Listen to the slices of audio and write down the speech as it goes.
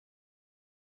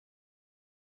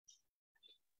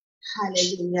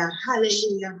Hallelujah,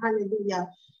 hallelujah, hallelujah.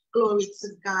 Glory to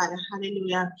God,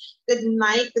 hallelujah. Good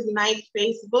night,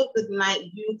 Facebook, good night,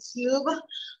 YouTube.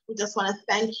 We just want to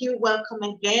thank you. Welcome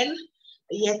again.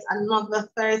 Yet another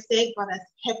Thursday, God has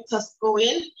kept us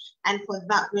going, and for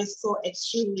that we're so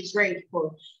extremely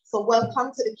grateful. So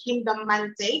welcome to the Kingdom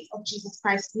Mandate of Jesus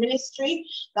Christ Ministry,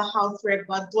 the house where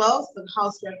God dwells, the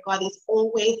house where God is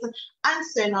always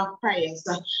answering our prayers.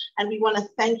 And we want to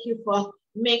thank you for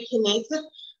making it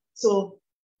to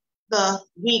the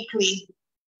weekly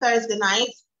Thursday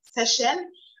night session.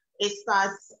 It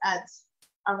starts at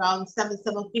around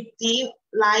 7:15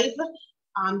 live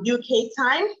UK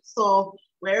time. So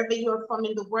wherever you're from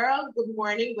in the world, good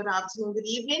morning, good afternoon, good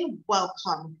evening,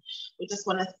 welcome. We just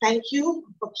want to thank you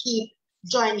for keep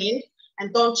joining,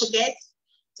 and don't forget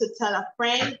to tell a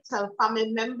friend, tell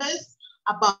family members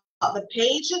about the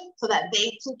page so that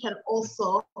they too can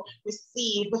also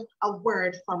receive a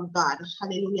word from God.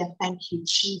 Hallelujah. Thank you,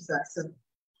 Jesus.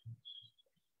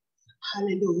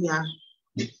 Hallelujah.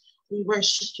 We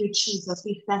worship you, Jesus.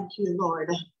 We thank you,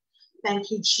 Lord. Thank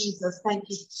you, Jesus. Thank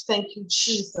you,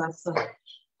 Jesus.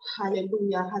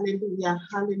 Hallelujah, hallelujah,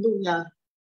 hallelujah.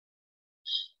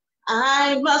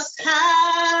 I must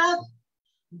have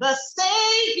the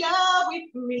Savior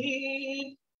with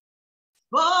me,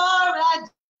 for I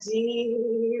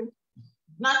dare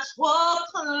not walk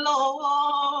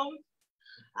alone.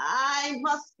 I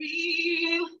must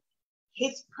feel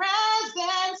His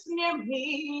presence near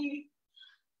me,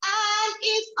 and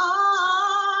His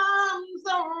arms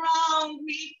around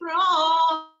me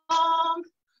thrown.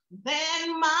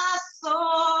 Then my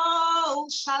soul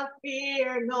shall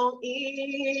fear no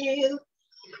ill.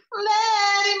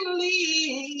 Let Him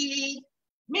lead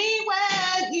me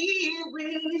where He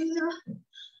will.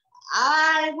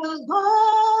 I will go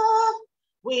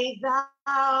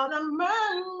without a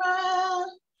murmur,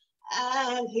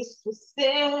 and His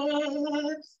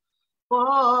footsteps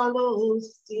follow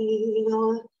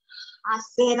still. I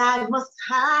said I must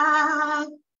have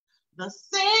the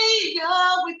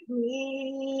Savior with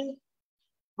me,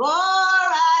 for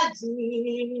I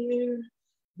dare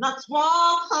not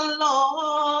walk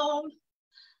alone.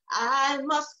 I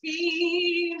must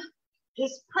feel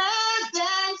His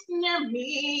presence near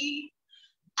me,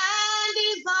 and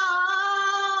His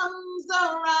arms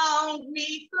around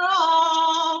me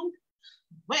thrown.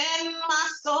 When my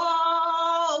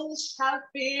soul shall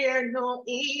fear no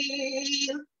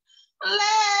ill,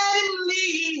 let Him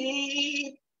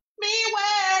lead me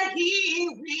where He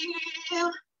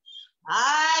will.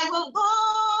 I will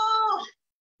go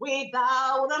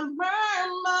without a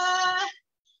murmur,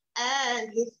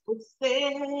 and His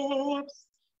footsteps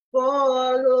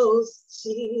follow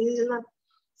still.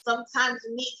 Sometimes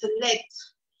we need to let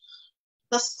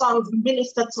the songs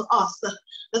minister to us.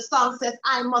 The song says,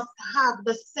 I must have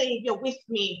the Savior with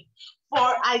me, for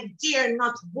I dare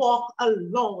not walk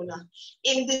alone.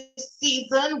 In this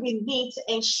season, we need to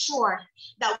ensure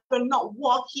that we're not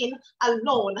walking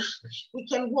alone. We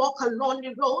can walk a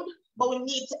lonely road, but we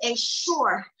need to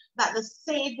ensure that the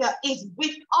Savior is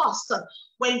with us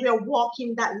when we're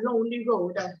walking that lonely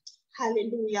road.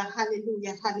 Hallelujah,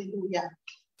 hallelujah, hallelujah.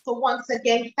 So once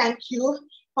again, thank you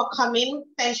for coming.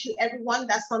 Thank you everyone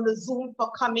that's on the Zoom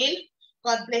for coming.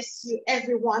 God bless you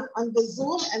everyone on the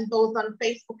Zoom and those on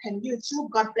Facebook and YouTube.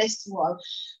 God bless you all.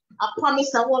 I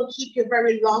promise I won't keep you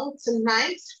very long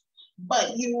tonight,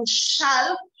 but you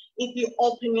shall, if you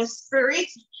open your spirit,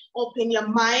 open your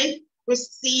mind,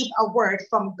 receive a word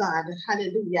from God.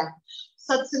 Hallelujah.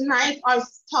 So tonight our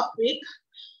topic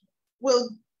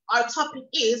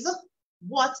is,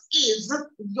 what is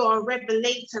your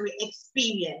revelatory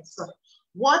experience?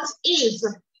 What is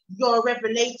your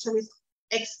revelatory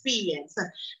experience?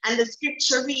 And the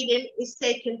scripture reading is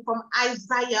taken from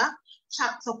Isaiah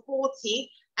chapter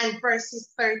 40 and verses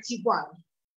 31.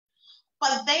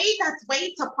 But they that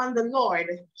wait upon the Lord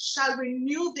shall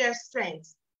renew their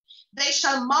strength. They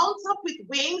shall mount up with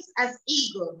wings as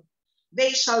eagle. They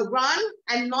shall run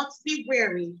and not be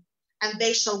weary, and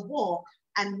they shall walk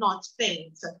and not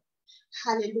faint.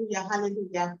 Hallelujah,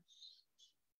 hallelujah.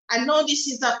 I know this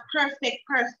is a perfect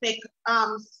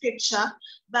scripture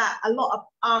that a lot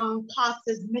of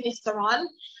pastors minister on,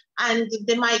 and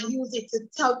they might use it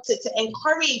to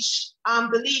encourage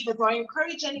believers or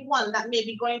encourage anyone that may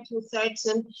be going through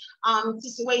certain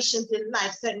situations in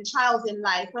life, certain trials in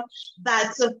life,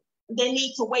 that they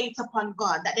need to wait upon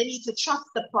God, that they need to trust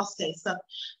the process. And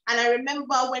I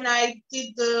remember when I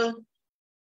did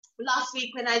last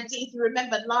week when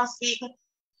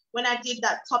I did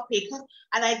that topic,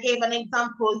 and I gave an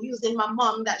example using my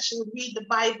mom, that she would read the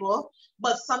Bible,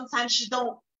 but sometimes she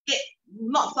don't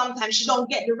she don't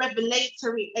get the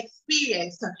revelatory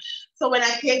experience. So when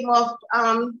I came off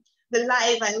the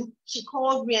live and she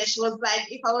called me and she was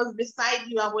like, if I was beside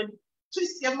you, I would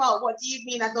twist your mouth. What do you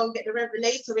mean I don't get the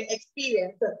revelatory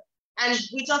experience? And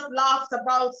we just laughed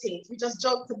about it. We just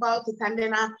joked about it. And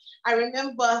then I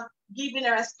remember giving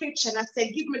her a scripture and I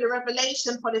said, give me the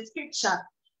revelation for the scripture.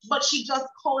 But she just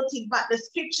quoted back the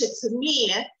scripture to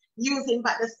me using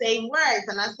back the same words.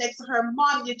 And I said to her,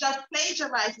 Mom, you just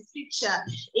plagiarized the scripture.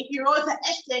 If you wrote an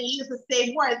essay and you use the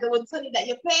same words, they would tell you that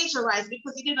you plagiarized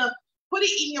because you didn't put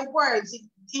it in your words,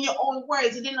 in your own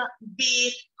words. You didn't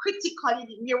be critical,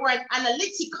 you weren't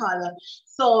analytical.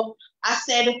 So I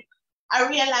said, I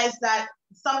realized that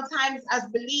sometimes as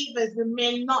believers, we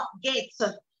may not get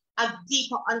a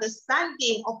deeper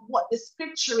understanding of what the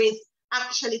scripture is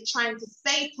actually trying to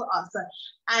say to us.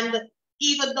 And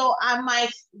even though I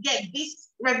might get this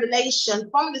revelation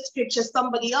from the scripture,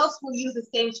 somebody else will use the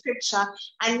same scripture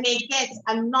and may get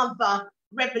another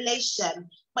revelation.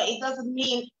 But it doesn't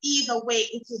mean either way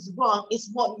it is wrong. It's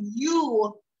what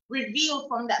you reveal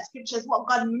from that scripture, is what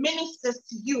God ministers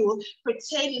to you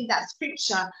pertaining that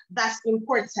scripture that's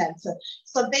important.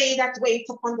 So they that wait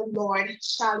upon the Lord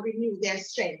shall renew their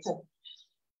strength.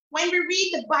 When we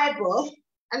read the Bible,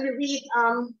 and we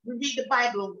read the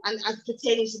Bible and as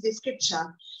pertaining to this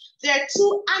scripture, there are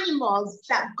two animals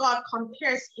that God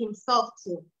compares himself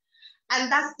to,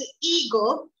 and that's the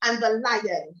eagle and the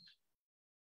lion.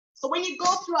 So when you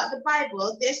go throughout the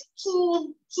Bible, there's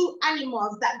two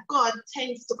animals that God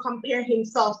tends to compare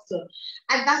himself to,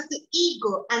 and that's the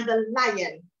eagle and the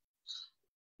lion.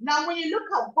 Now, when you look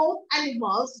at both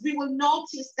animals, we will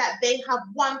notice that they have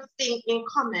one thing in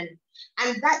common,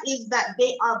 and that is that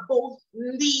they are both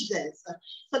leaders.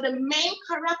 So the main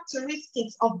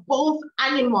characteristics of both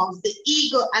animals, the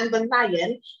eagle and the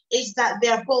lion, is that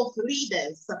they're both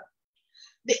leaders.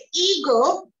 The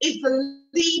eagle is the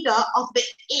leader of the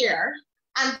air,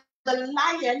 and the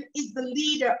lion is the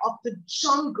leader of the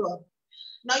jungle.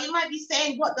 Now you might be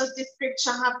saying, what does this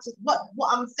scripture have to, what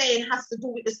I'm saying has to do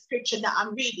with the scripture that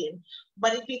I'm reading?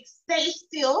 But if you stay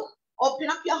still, open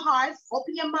up your hearts,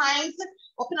 open your minds,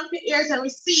 open up your ears and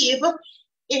receive,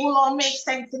 it will all make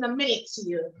sense in a minute to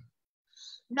you.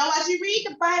 Now, as you read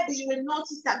the Bible, you will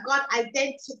notice that God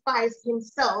identifies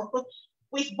himself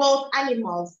with both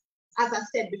animals, as I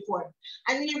said before.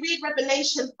 And when you read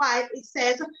Revelation 5, it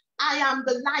says, I am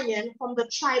the lion from the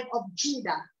tribe of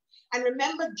Judah. And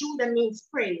remember, Judah means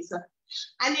praise.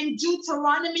 And in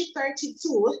Deuteronomy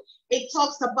 32, it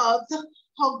talks about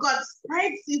how God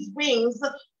spreads his wings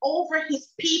over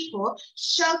his people,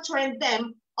 sheltering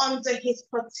them under his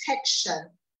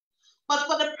protection. But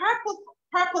for the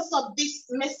purpose of this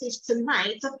message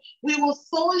tonight, we will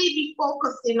solely be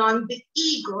focusing on the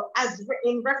eagle as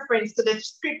in reference to the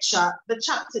scripture, the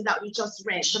chapter that we just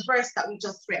read, the verse that we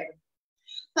just read.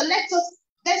 So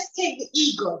let's take the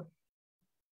eagle.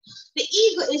 The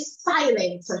eagle is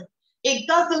silent. It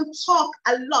doesn't talk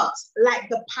a lot like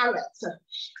the parrot.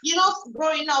 You know,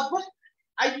 growing up,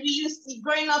 you used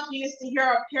to hear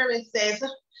our parents say,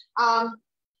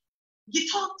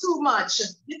 you talk too much.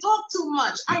 You talk too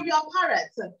much. Are you a parrot?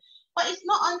 But it's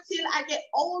not until I get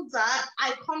older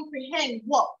I comprehend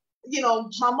what,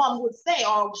 my mom would say,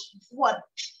 or what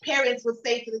parents would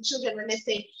say to the children when they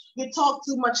say, you talk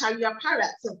too much. Are you a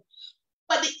parrot?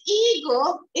 But the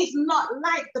eagle is not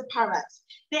like the parrot.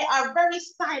 They are very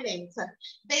silent.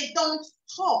 They don't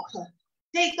talk.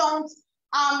 They don't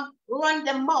run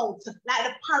their mouth like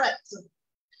the parrot.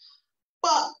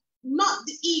 But not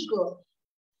the eagle.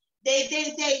 Their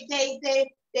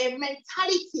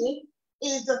mentality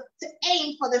is to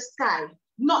aim for the sky,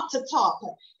 not to talk.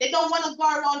 They don't want to go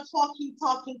around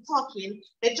talking.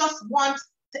 They just want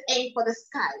to aim for the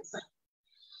skies.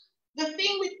 The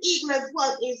thing with eagle as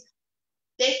well is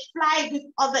they fly with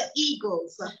other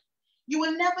eagles. You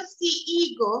will never see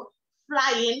eagle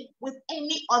flying with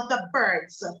any other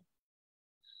birds.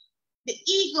 The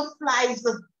eagle flies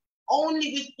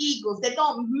only with eagles. They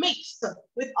don't mix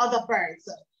with other birds.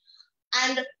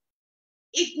 And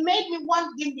it made me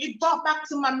want, it brought back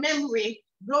to my memory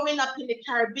growing up in the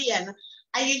Caribbean.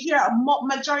 And you hear a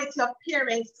majority of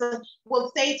parents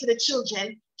will say to the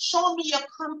children, show me your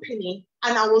company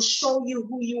and I will show you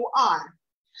who you are.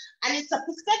 And it's a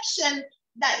perception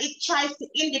that it tries to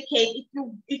indicate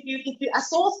if you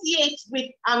associate with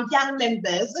gang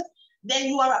members, then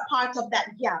you are a part of that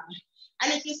gang.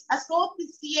 And if you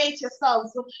associate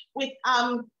yourselves with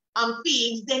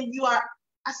thieves, then you are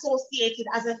associated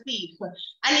as a thief.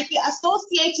 And if you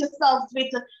associate yourselves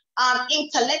with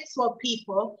intellectual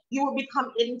people, you will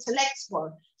become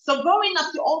intellectual. So growing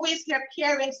up, you always hear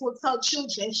parents will tell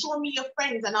children, show me your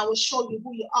friends and I will show you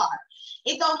who you are.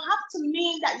 It don't have to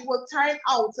mean that you will turn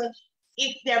out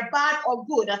if they're bad or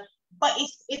good, but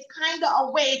it's kind of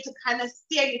a way to kind of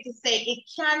steer you to say it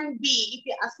can be, if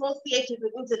you're associated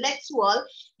with intellectual,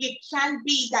 it can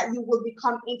be that you will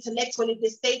become intellectual if you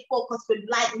stay focused with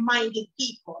like-minded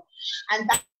people. And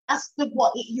that's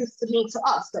what it used to mean to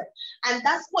us. And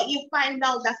that's what you find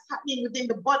now that's happening within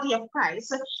the body of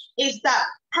Christ, is that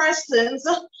persons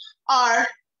are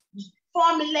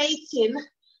formulating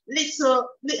little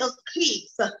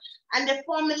cliques, and they're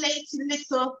formulating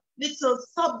little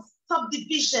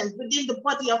subdivisions within the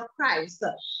body of Christ.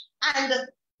 And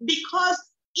because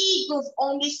eagles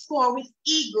only soar with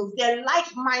eagles, they're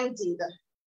like-minded.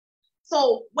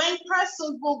 So when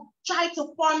persons will try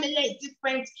to formulate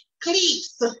different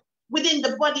cliques within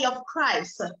the body of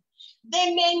Christ,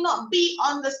 they may not be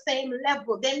on the same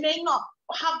level. They may not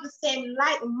have the same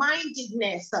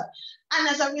like-mindedness. And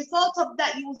as a result of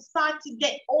that, you will start to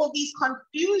get all these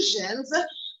confusions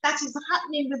that is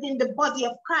happening within the body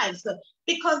of Christ,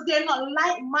 because they're not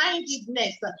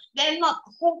like-mindedness. They're not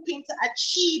hoping to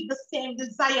achieve the same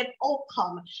desired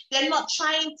outcome. They're not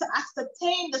trying to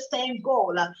ascertain the same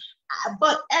goal.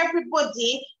 But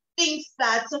everybody thinks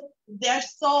that they're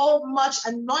so much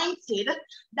anointed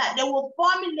that they will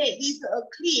formulate these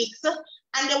cliques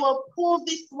and they will pull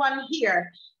this one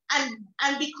here.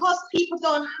 And because people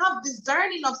don't have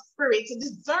discerning of spirit to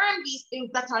discern these things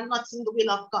that are not in the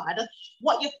will of God,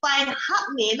 what you find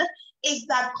happening is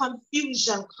that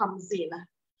confusion comes in.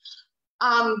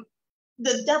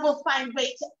 The devil finds way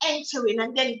to enter in,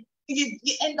 and then you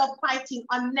end up fighting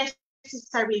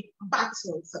unnecessary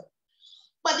battles.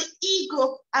 But the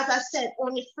eagle, as I said,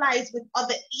 only flies with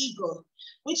other eagles,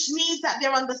 which means that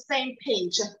they're on the same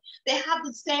page. They have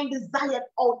the same desired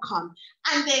outcome,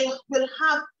 and they will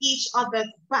have each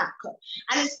other's back.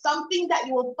 And it's something that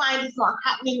you will find is not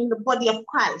happening in the body of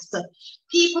Christ.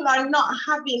 People are not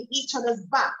having each other's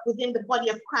back within the body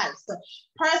of Christ.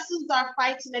 Persons are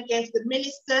fighting against the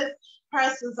ministers.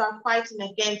 Persons are fighting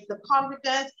against the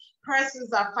congregants.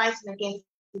 Persons are fighting against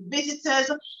the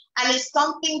visitors. And it's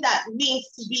something that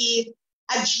needs to be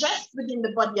addressed within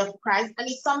the body of Christ, and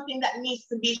it's something that needs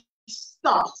to be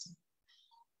stopped.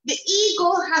 The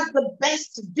eagle has the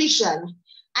best vision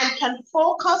and can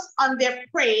focus on their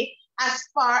prey as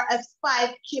far as 5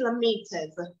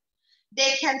 kilometers.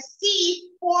 They can see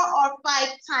 4 or 5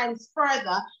 times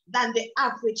further than the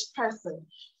average person.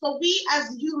 So we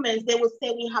as humans, they would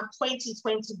say we have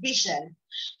 20/20 vision.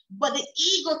 But the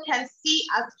eagle can see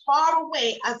as far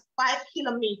away as 5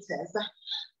 kilometers,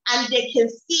 and they can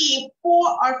see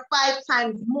 4 or 5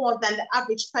 times more than the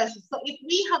average person. So if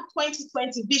we have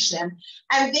 20/20 vision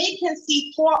and they can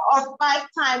see 4 or 5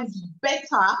 times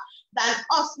better than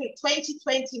us with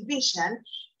 20/20 vision,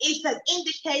 it's an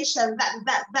indication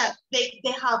that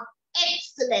they have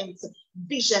excellent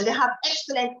vision. They have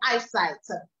excellent eyesight.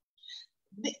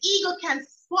 The eagle can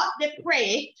spot the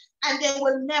prey, and they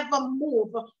will never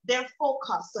move their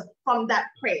focus from that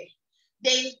prey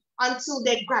until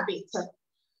they grab it.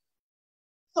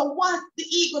 So what the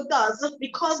eagle does,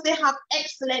 because they have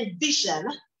excellent vision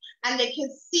and they can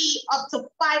see up to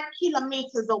 5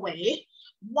 kilometers away,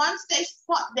 once they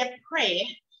spot their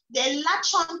prey, they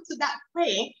latch on to that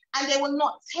prey and they will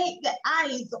not take the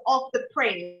eyes off the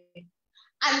prey.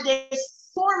 And they're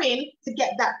soaring to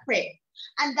get that prey.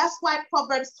 And that's why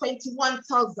Proverbs 21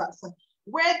 tells us,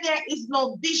 where there is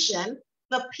no vision,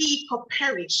 the people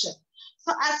perish.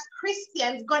 So as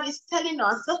Christians, God is telling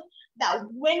us that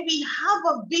when we have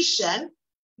a vision,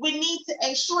 we need to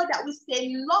ensure that we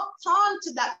stay locked on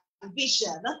to that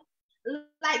vision,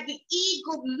 like the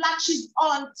eagle latches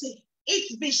on to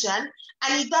its vision,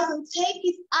 and it doesn't take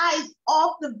his eyes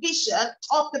off the vision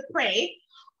of the prey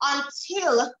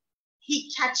until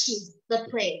he catches the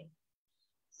prey.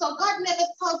 So God never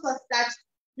tells us that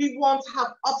we won't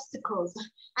have obstacles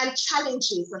and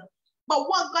challenges. But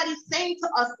what God is saying to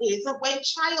us is, when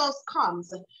trials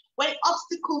comes, when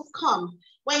obstacles come,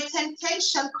 when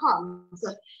temptation comes,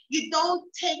 you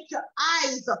don't take your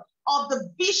eyes off the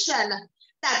vision.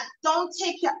 Don't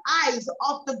take your eyes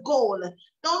off the goal.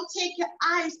 Don't take your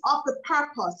eyes off the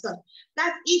purpose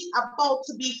that is about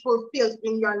to be fulfilled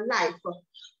in your life.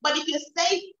 But if you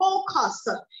stay focused,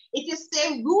 if you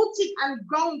stay rooted and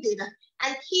grounded,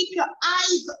 and keep your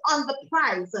eyes on the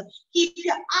prize, keep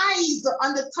your eyes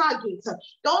on the target,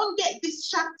 don't get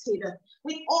distracted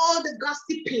with all the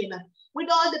gossiping, with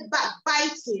all the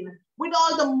backbiting, with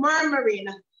all the murmuring,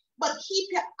 but keep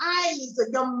your eyes,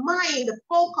 your mind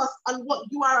focused on what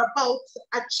you are about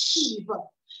to achieve.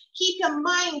 Keep your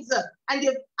minds and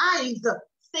your eyes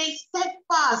stay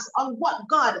steadfast on what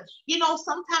God, you know,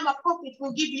 sometimes a prophet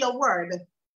will give you a word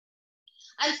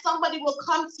and somebody will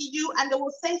come to you and they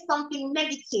will say something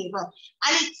negative, and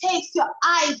it takes your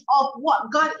eyes off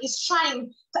what God is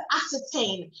trying to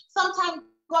ascertain. Sometimes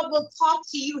God will talk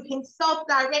to you himself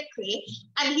directly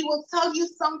and he will tell you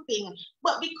something.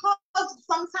 But because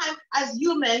sometimes as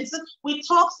humans, we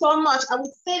talk so much and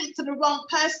we say it to the wrong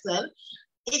person,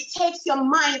 it takes your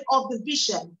mind off the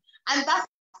vision. And that's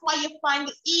why you find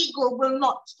the eagle will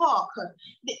not talk.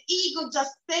 The eagle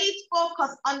just stays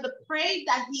focused on the prey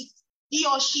that he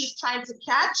or she is trying to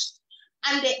catch,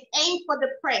 and they aim for the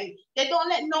prey. They don't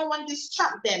let no one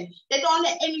distract them. They don't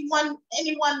let anyone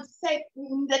say,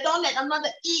 they don't let another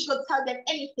eagle tell them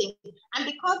anything. And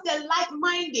because they're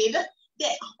like-minded, they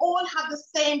all have the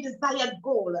same desired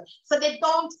goal. So they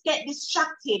don't get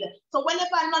distracted. So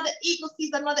whenever another eagle sees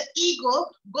another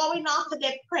eagle going after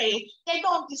their prey, they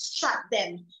don't distract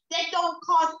them. They don't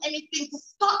cause anything to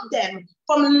stop them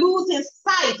from losing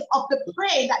sight of the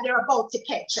prey that they're about to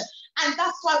catch. And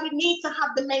that's why we need to have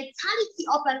the mentality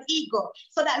of an eagle,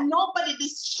 so that nobody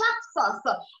distracts us.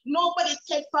 Nobody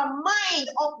takes our mind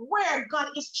of where God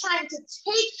is trying to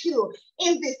take you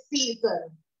in this season.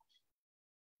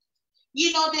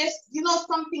 You know, there's, you know,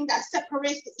 something that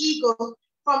separates the eagle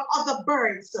from other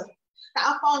birds that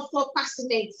I found so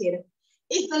fascinating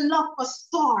is the love for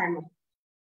storm.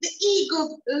 The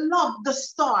eagles love the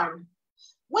storm.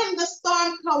 When the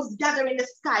storm clouds gather in the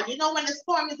sky, you know, when the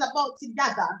storm is about to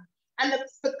gather and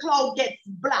the cloud gets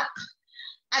black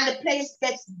and the place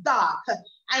gets dark.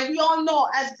 And we all know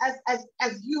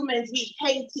as humans, we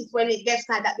hate it when it gets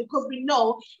like that, because we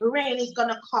know rain is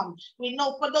gonna come. We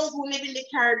know, for those who live in the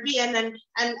Caribbean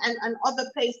and other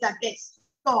places that gets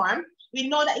storm, we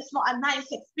know that it's not a nice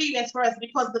experience for us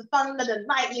because the thunder, the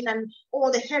lightning, and all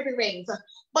the heavy rains.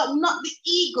 But not the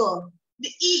eagle.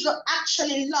 The eagle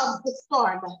actually loves the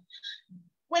storm.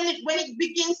 When it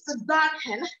begins to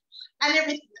darken and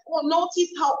everything, well,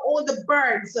 notice how all the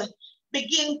birds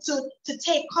begin to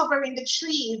take cover in the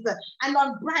trees and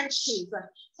on branches.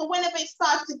 So whenever it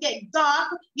starts to get dark,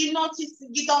 you notice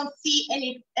you don't see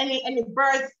any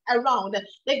birds around.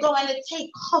 They go and they take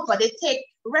cover, they take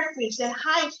refuge, they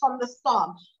hide from the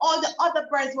storm. All the other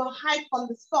birds will hide from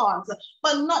the storms,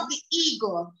 but not the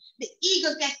eagle. The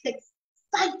eagle gets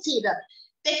excited.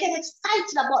 They get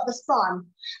excited about the storm,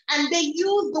 and they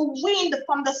use the wind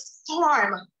from the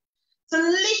storm to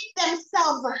lift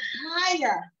themselves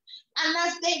higher. And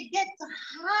as they get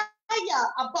higher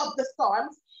above the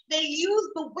storms, they use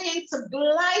the wind to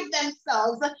glide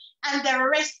themselves and they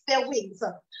rest their wings.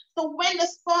 So when the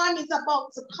storm is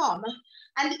about to come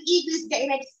and the eagle is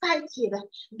getting excited,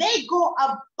 they go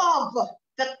above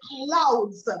the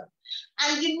clouds.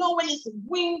 And you know, when it's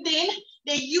winding,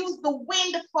 they use the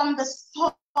wind from the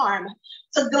storm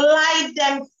to glide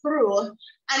them through,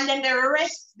 and then they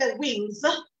rest the wings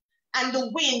and the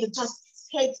wind just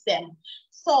takes them.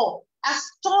 So a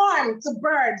storm to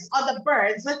birds, other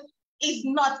birds, is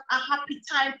not a happy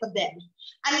time for them.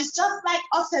 And it's just like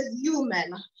us as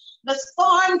human. The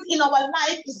storms in our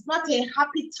life is not a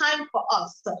happy time for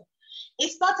us.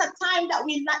 It's not a time that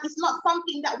we like, it's not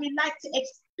something that we like to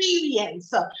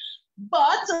experience.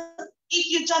 But if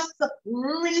you just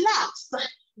relax,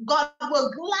 God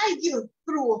will glide you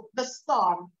through the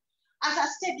storm. As I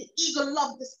said, the eagle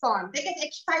loves the storm. They get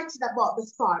excited about the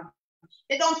storm.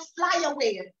 They don't fly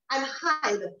away and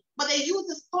hide, but they use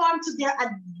the storm to their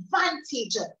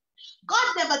advantage. God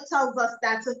never tells us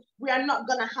that we are not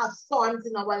going to have storms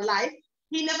in our life.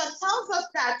 He never tells us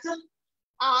that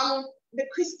the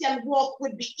Christian walk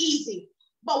would be easy.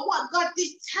 But what God did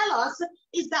tell us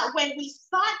is that when we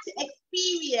start to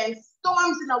experience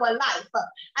storms in our life,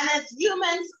 and as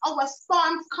humans, our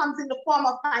storms comes in the form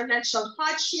of financial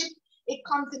hardship, it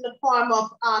comes in the form of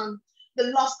the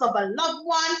loss of a loved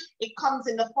one, it comes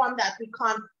in the form that we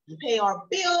can't pay our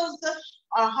bills,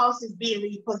 our house is being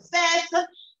repossessed,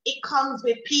 it comes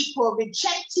with people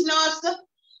rejecting us.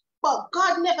 But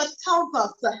God never tells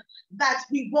us that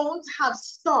we won't have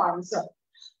storms.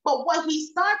 But what he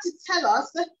started to tell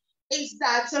us is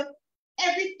that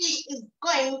everything is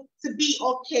going to be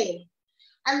okay.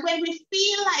 And when we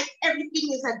feel like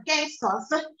everything is against us,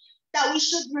 that we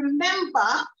should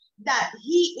remember that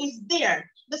he is there.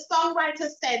 The songwriter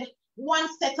said, one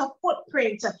set of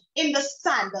footprint in the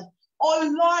sand.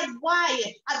 Oh Lord, why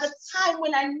at the time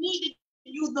when I needed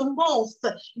you the most,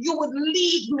 you would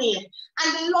leave me?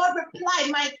 And the Lord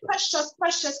replied, my precious,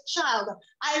 precious child,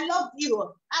 I love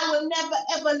you. I will never,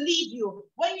 ever leave you.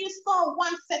 When you saw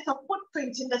one set of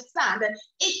footprint in the sand,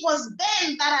 it was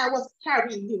then that I was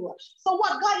carrying you. So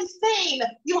what God is saying,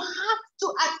 you have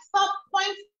to, at some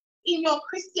point in your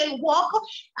Christian walk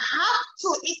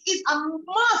it is a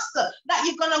must that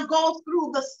you're going to go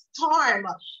through the storm.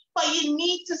 But you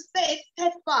need to stay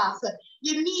steadfast.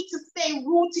 You need to stay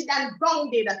rooted and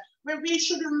grounded. Where we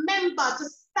should remember to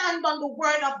stand on the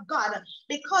word of God.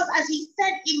 Because as he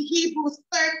said in Hebrews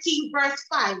 13 verse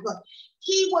 5,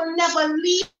 he will never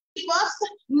leave us,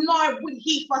 nor will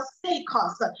he forsake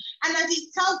us. And as he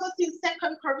tells us in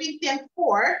 2 Corinthians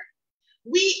 4,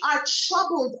 we are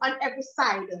troubled on every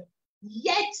side,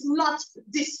 yet not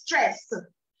distressed.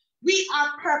 We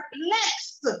are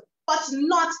perplexed, but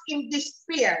not in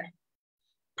despair.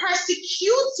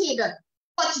 Persecuted,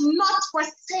 but not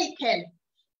forsaken.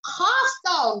 Cast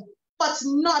down, but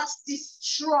not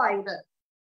destroyed.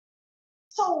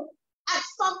 So at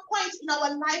some point in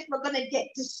our life, we're going to get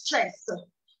distressed.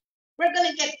 We're going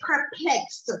to get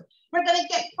perplexed. We're going to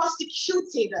get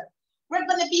persecuted. We're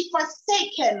going to be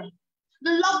forsaken.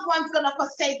 The loved one's going to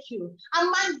forsake you. A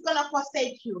man's going to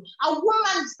forsake you. A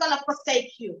woman's going to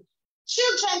forsake you.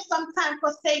 Children sometimes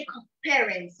forsake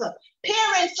parents.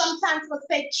 Parents sometimes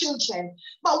forsake children.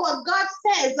 But what God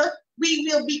says, we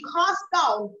will be cast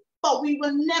down, but we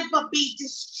will never be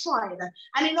destroyed.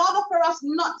 And in order for us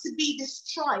not to be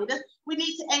destroyed, we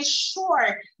need to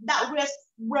ensure that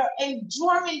we're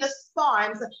enduring the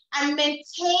storms and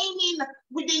maintaining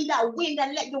within that wind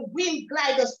and let the wind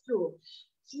glide us through.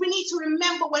 We need to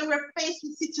remember when we're faced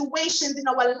with situations in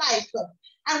our life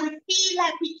and we feel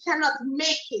like we cannot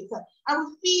make it, and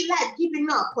we feel like giving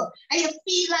up, and you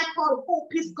feel like all hope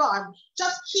is gone.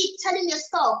 Just keep telling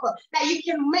yourself that you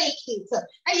can make it,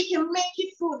 and you can make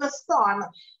it through the storm.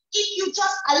 If you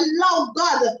just allow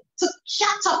God to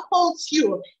catapult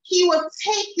you, he will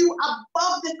take you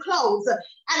above the clouds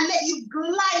and let you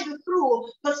glide through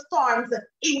the storms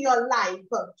in your life.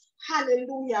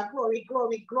 Hallelujah. Glory,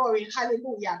 glory, glory.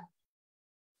 Hallelujah.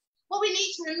 But we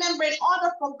need to remember, in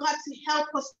order for God to help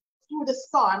us through the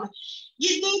storm,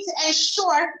 you need to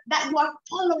ensure that you are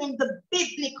following the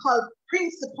biblical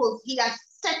principles he has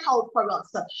set out for us.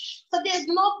 So there's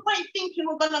no point thinking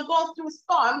we're going to go through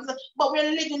storms, but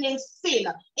we're living in sin.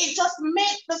 It just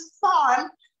makes the storm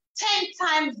 10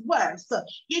 times worse.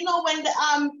 You know, when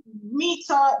the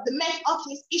Met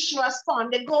Office issue a storm,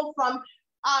 they go from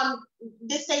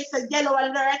they say it's a yellow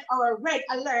alert or a red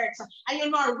alert, and you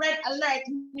know a red alert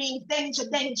means danger,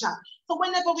 danger. So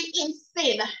whenever we're in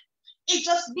sin, it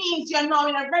just means you're now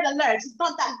in a red alert. It's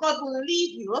not that God will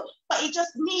leave you, but it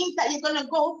just means that you're going to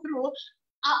go through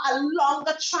a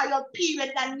longer trial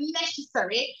period than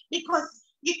necessary, because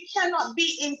you cannot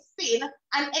be in sin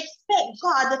and expect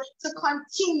God to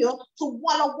continue to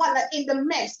wallow in the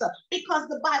mess, because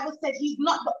the Bible said he's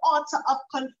not the author of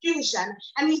confusion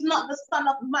and he's not the son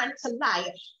of man to lie.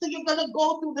 So you're going to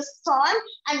go through the storm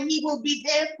and he will be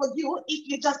there for you if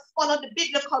you just follow the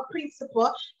biblical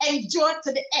principle, endure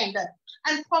to the end.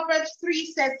 And Proverbs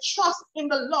 3 says, trust in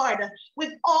the Lord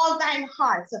with all thine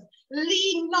heart.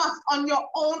 Lean not on your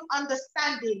own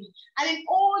understanding, and in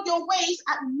all your ways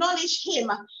acknowledge him,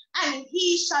 and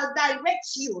he shall direct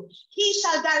you. He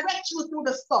shall direct you through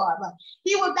the storm.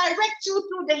 He will direct you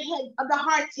through the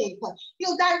heartache.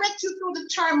 He'll direct you through the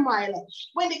turmoil.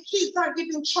 When the kids are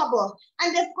giving trouble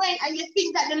and they're going, and you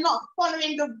think that they're not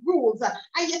following the rules,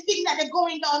 and you think that they're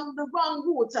going down the wrong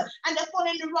route, and they're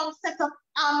following the wrong set of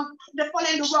they're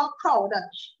following the wrong crowd.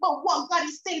 But what God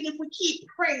is saying, if we keep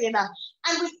praying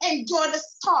and we endure the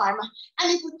storm,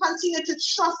 and if we continue to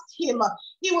trust him,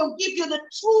 he will give you the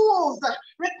tools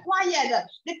required,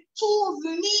 the tools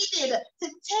needed to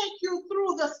take you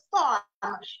through the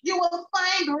storm. You will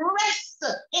find rest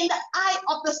in the eye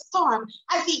of the storm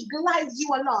as he glides you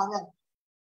along.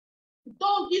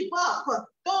 Don't give up.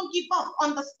 Don't give up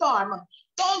on the storm.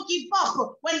 Don't give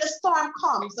up when the storm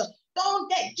comes. Don't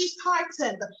get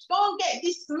disheartened. Don't get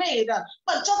dismayed.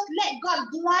 But just let God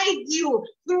glide you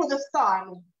through the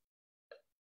storm.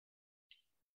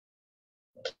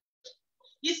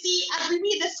 You see, as we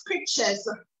read the scriptures,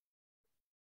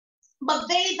 but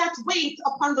they that wait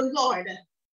upon the Lord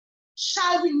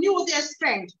shall renew their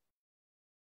strength.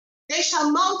 They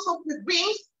shall mount up with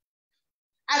wings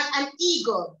as an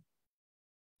eagle.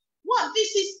 What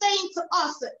this is saying to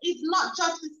us is not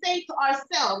just to say to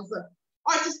ourselves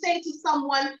or to say to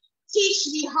someone, teach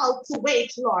me how to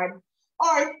wait, Lord,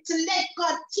 or to let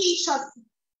God teach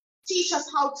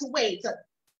us how to wait.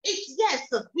 It's yes,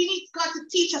 we need God to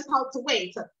teach us how to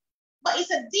wait, but it's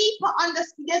a deeper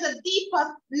understanding. There's a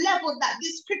deeper level that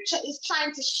this scripture is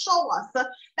trying to show us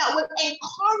that will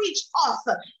encourage us,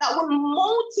 that will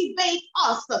motivate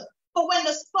us for when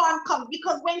the storm comes.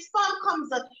 Because when storm comes,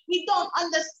 we don't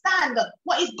understand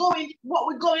what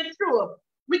we're going through.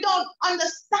 We don't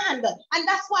understand. And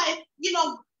that's why, you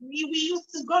know, we used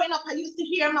to, growing up, I used to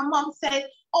hear my mom say,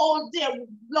 oh dear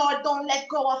Lord, don't let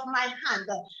go of my hand.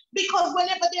 Because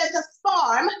whenever there's a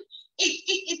storm,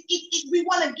 we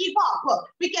want to give up.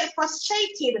 We get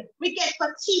frustrated. We get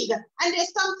fatigued. And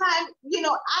there's sometimes, you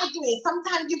know, I do it.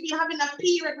 Sometimes you be having a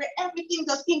period where everything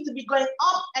just seems to be going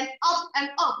up and up and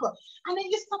up. And then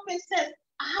you stop and say,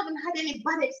 I haven't had any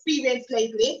bad experience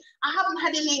lately. I haven't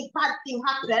had any bad thing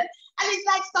happen. And it's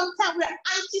like sometimes we're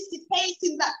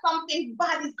anticipating that something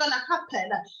bad is going to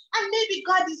happen. And maybe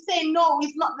God is saying, no,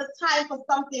 it's not the time for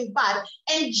something bad.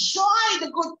 Enjoy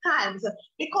the good times.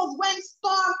 Because when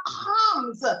storm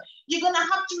comes, you're going to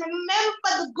have to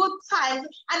remember the good times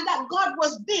and that God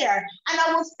was there. And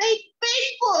I will stay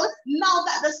faithful now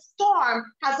that the storm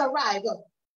has arrived.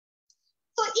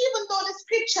 So even though the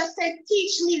scripture said,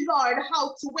 teach me, Lord, how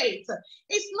to wait,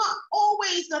 it's not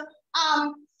always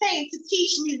saying to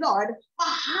teach me, Lord, but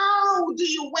how do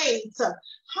you wait?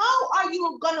 How are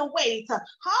you going to wait?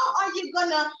 How are you going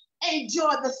to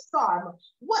endure the storm?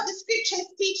 What the scripture is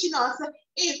teaching us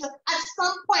is at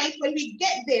some point when we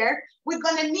get there, we're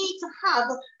going to need to have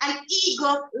an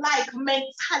eagle-like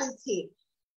mentality.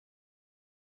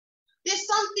 There's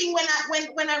something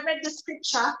when I read the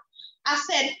scripture, I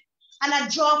said, and I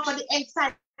draw for the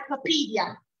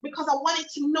encyclopedia because I wanted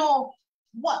to know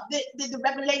what the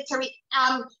revelatory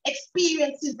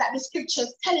experiences that the scripture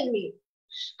is telling me.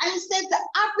 And it says the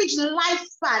average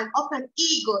lifespan of an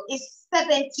eagle is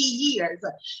 70 years.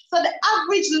 So the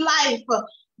average life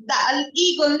that an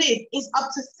eagle lives is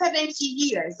up to 70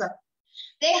 years.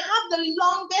 They have the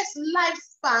longest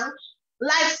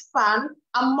lifespan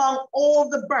among all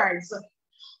the birds.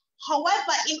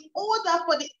 However, in order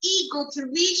for the eagle to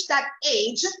reach that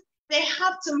age, they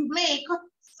have to make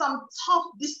some tough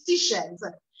decisions.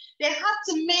 They have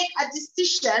to make a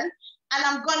decision, and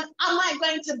am I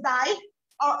going to die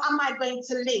or am I going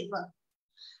to live?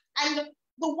 And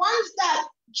the ones that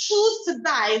choose to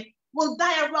die will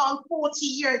die around 40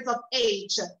 years of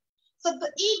age. So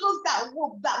the eagles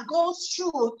that goes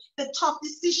through the tough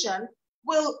decision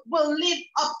will live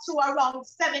up to around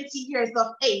 70 years of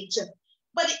age.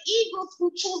 But the eagles who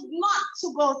choose not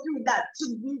to go through that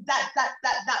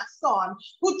storm,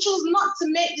 who choose not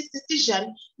to make this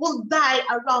decision, will die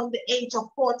around the age of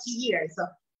 40 years.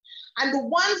 And the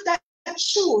ones that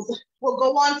choose will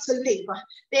go on to live.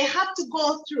 They have to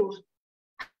go through.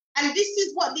 And this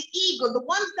is what the eagle, the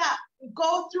ones that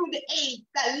go through the age,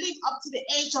 that live up to the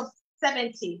age of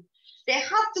 70, they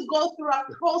have to go through a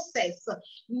process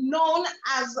known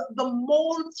as the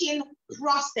molting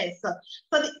process. So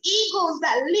the eagles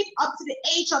that live up to the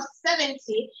age of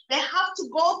 70, they have to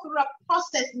go through a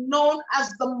process known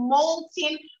as the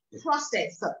molting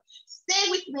process. Stay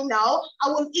with me now.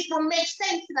 It will make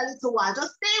sense in a little while.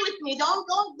 Just stay with me. Don't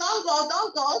go.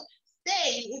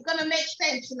 Stay. It's gonna make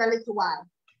sense in a little while.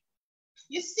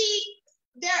 You see,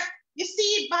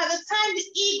 by the time the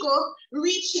eagle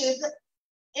reaches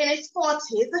in its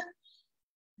 40s,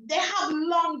 they have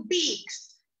long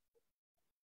beaks.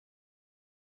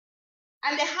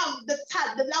 And they have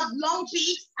long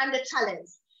beaks and the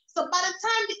talons. So by the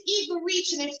time the eagle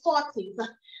reaches in its 40s,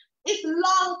 its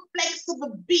long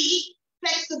flexible beak,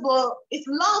 its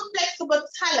long flexible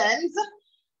talons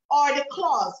or the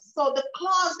claws. So the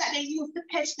claws that they use to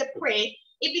catch the prey,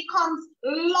 it becomes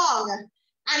long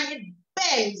and it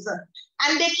bends,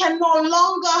 and they can no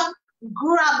longer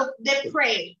grab the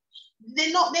prey.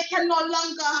 They can no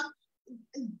longer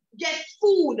get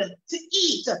food to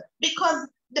eat because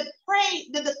the prey,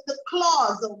 the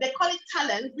claws, they call it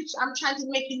talons, which I'm trying to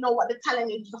make you know what the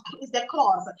talon is the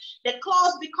claws. The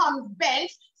claws become bent,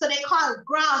 so they can't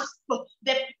grasp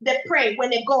the prey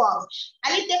when they go out.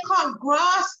 And if they can't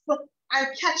grasp and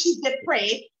catch the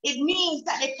prey, it means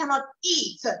that they cannot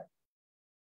eat.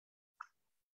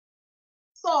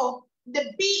 So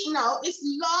the beak now, its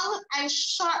long and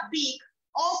sharp beak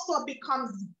also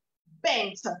becomes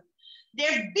bent.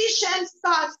 Their vision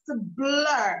starts to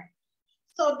blur.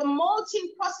 So the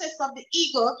molting process of the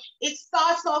eagle, it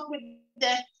starts off with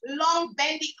the long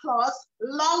bendy claws,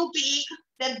 long beak,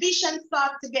 the vision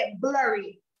starts to get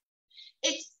blurry.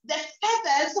 The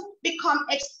feathers become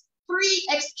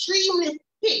extremely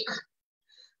thick.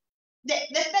 The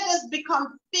feathers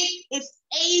become thick, it's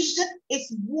aged,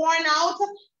 it's worn out,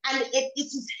 and it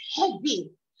is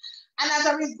heavy. And as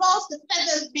a result, the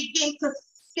feathers begin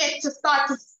to start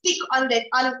to stick on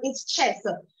its chest.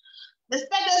 The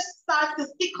feathers start to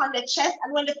stick on the chest,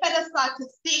 and when the feathers start to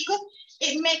stick,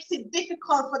 it makes it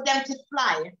difficult for them to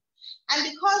fly. And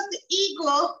because the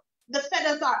eagle, the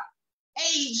feathers are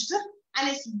aged and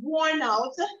it's worn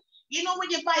out, You know,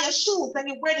 when you buy a shoes and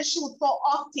you wear the shoes so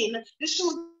often, the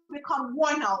shoes become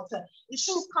worn out. The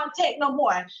shoes can't take no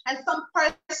more. And some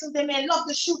persons, they may love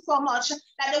the shoes so much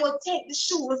that they will take the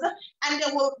shoes and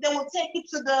they will take it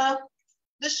to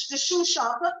the shoe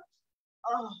shop.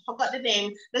 Oh, I forgot the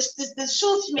name. The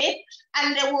shoesmith,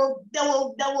 and they will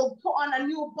put on a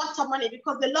new bottom on it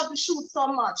because they love the shoes so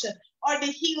much, or the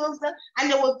heels,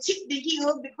 and they will tip the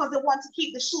heels because they want to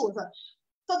keep the shoes.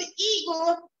 So the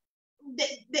eagle,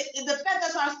 the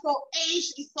feathers are so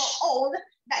aged, it's so old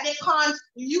that they can't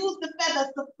use the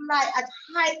feathers to fly at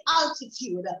high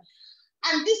altitude.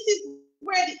 And this is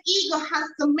where the eagle has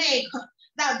to make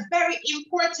that very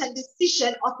important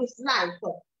decision of his life: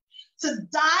 to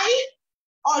die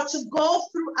or to go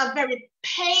through a very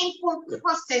painful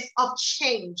process of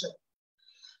change.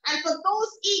 And for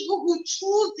those eagles who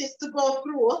chooses to go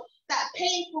through that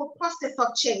painful process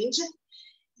of change,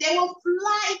 they will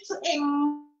fly to a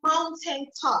mountain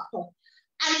top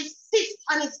and it sits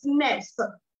on its nest.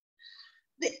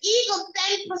 The eagle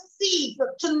then proceeds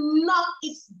to knock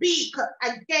its beak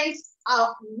against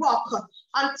a rock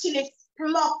until it's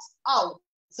plucked out.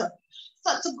 So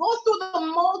to go through the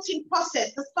molting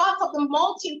process, the start of the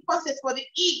molting process for the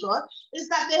eagle is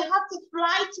that they have to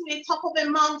fly to the top of a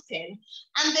mountain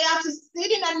and they have to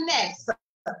sit in a nest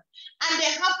and they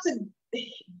have to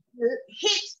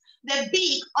hit the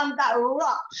beak on that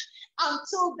rock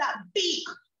until that beak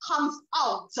comes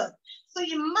out. So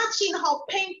imagine how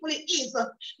painful it is.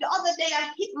 The other day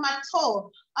I hit my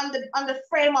toe on the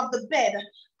frame of the bed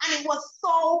and it was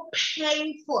so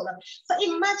painful. So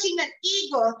imagine an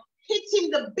eagle hitting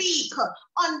the beak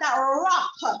on that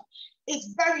rock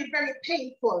is very, very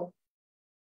painful.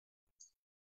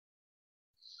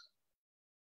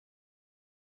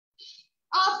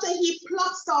 After he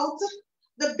plucks out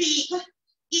the beak,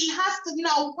 he has to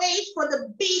now wait for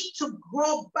the beak to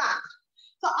grow back.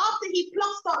 So after he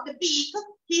plucks out the beak,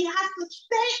 he has to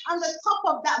stay on the top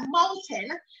of that mountain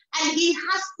and he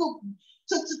has to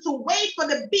wait for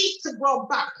the beak to grow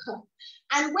back.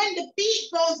 And when the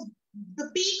beak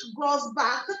grows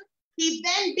back, he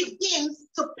then begins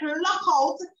to pluck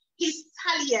out his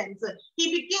talons.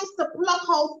 He begins to pluck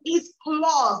out his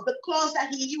claws, the claws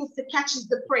that he used to catch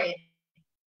the prey.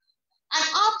 And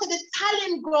after the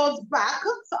talon grows back,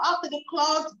 so after the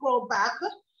claws grow back,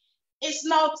 it's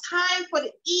now time for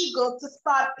the eagle to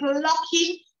start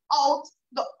plucking out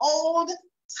the old,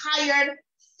 tired,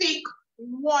 thick,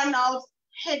 worn out,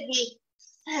 heavy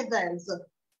feathers.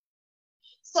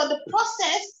 So the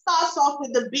process starts off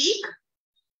with the beak,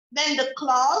 then the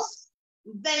claws,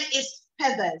 then its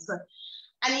feathers.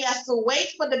 And he has to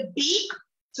wait for the beak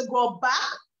to grow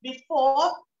back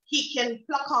before he can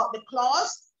pluck out the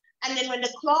claws. And then when the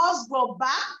claws grow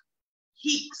back,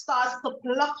 he starts to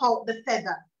pluck out the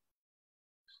feather.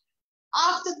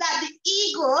 After that, the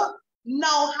eagle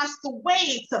now has to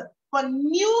wait for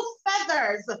new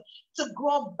feathers to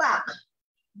grow back.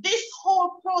 This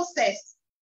whole process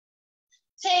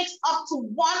takes up to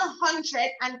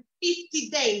 150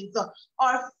 days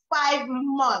or 5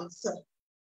 months.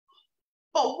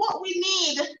 But what we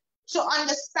need to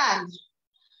understand,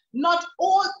 not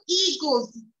all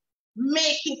eagles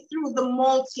make it through the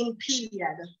molting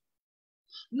period.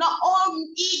 Not all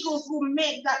eagles who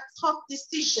make that tough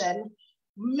decision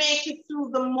make it through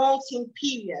the molting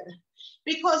period.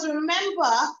 Because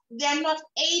remember, they're not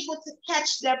able to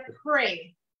catch their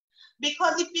prey.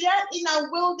 Because if they're in a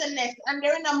wilderness and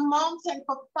they're in a mountain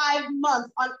for 5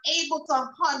 months, unable to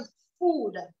hunt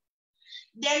food,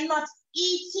 they're not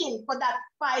eating for that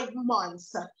 5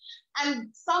 months.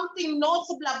 And something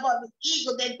notable about the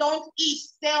eagle, they don't eat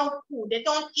stale food. They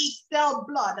don't eat stale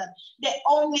blood. They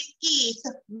only eat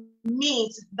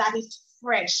meat that is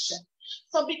fresh.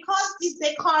 So because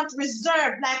they can't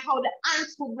reserve, like how the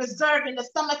ants would reserve in the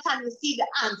summertime, you see the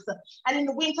ants. And in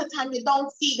the wintertime, you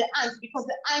don't see the ants because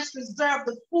the ants reserve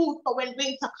the food for when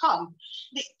winter comes.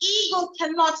 The eagle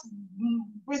cannot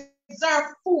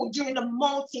reserve food during the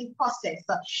molting process.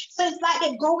 So it's like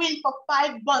they're going for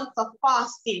 5 months of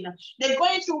fasting. They're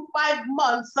going through 5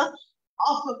 months of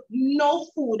no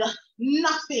food,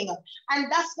 nothing.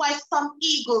 And that's why some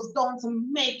eagles don't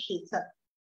make it.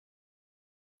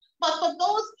 But for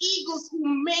those eagles who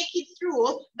make it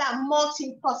through that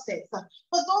molting process, for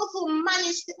those who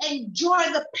manage to endure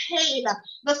the pain,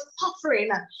 the suffering,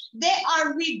 they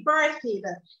are rebirthed,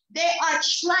 they are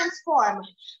transformed.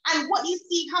 And what you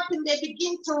see happen, they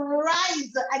begin to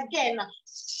rise again,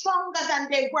 stronger than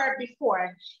they were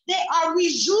before. They are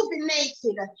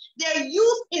rejuvenated, their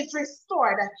youth is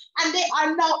restored, and they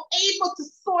are now able to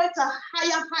soar to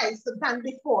higher heights than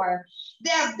before.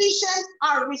 Their visions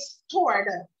are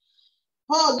restored.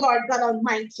 Oh, Lord God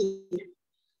Almighty.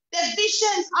 The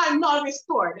visions are now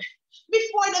restored.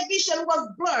 Before the vision was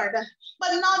blurred,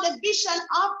 but now the vision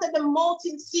after the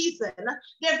molting season,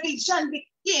 their vision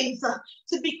begins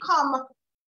to become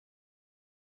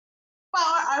 4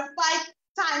 or 5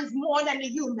 times more than the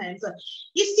humans.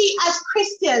 You see, as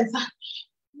Christians,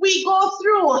 we go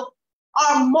through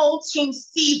our molting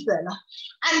season,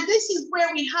 and this is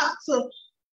where we have to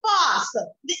fast.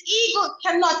 The eagle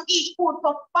cannot eat food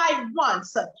for 5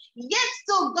 months. Yet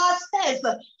still God says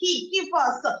he gives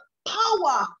us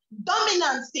power,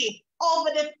 dominancy over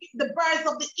the birds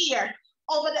of the air,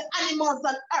 over the animals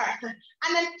on earth.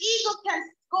 And an eagle can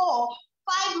go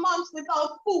 5 months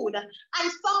without food.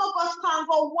 And some of us can't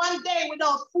go 1 day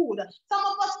without food. Some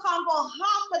of us can't go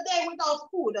half a day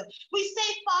without food. We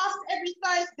say fast every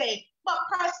Thursday, but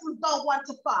persons don't want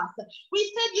to fast.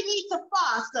 We said you need to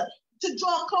fast to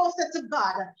draw closer to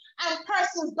God, and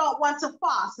persons don't want to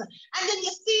fast. And then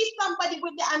you see somebody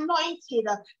with the anointing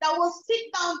that will sit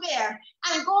down there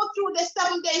and go through the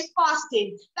 7 days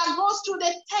fasting, that goes through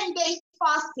the 10 days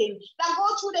fasting, that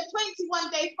goes through the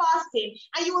 21-day fasting,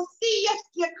 and you will see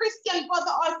your Christian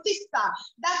brother or sister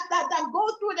that go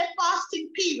through the fasting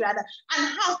period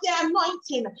and have their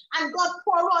anointing, and God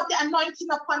pour out the anointing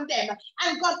upon them,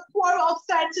 and God pour out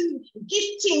certain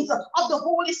giftings of the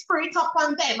Holy Spirit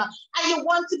upon them, and you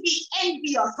want to be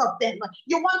envious of them,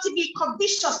 you want to be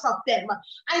covetous of them,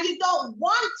 and you don't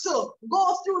want to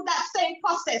go through that same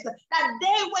process that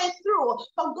they went through,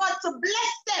 for God to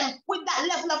bless them with that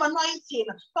level of anointing,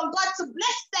 for God to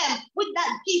bless them with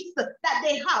that gift that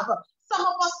they have. Some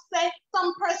of us say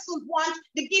some persons want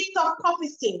the gift of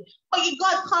prophecy, but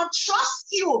God can't trust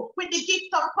you with the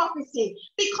gift of prophecy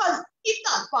because you're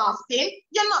not fasting,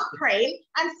 you're not praying,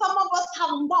 and some of us have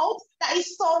mouth that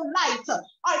is so light,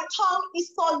 our tongue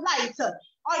is so light,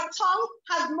 our tongue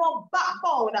has no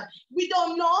backbone. We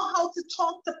don't know how to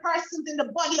talk to persons in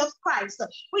the body of Christ.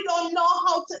 We don't know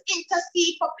how to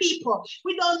intercede for people.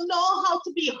 We don't know how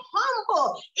to be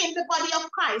humble in the body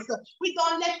of Christ. We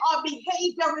don't let our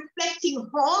behavior reflecting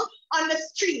home on the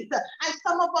street. And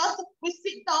some of us, we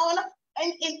sit down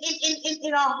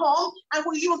in our home and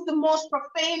we use the most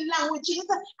profane languages,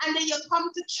 and then you come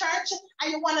to church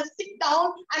and you want to sit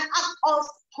down and act all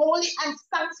holy and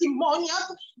sanctimonious,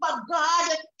 but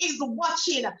God is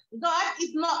watching. God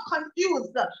is not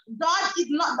confused. God is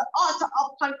not the author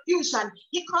of confusion.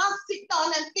 You can't sit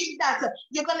down and think that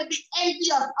you're going to be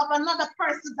envious of another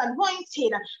person's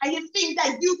anointing, and you think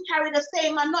that you carry the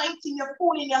same anointing. You're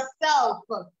fooling yourself.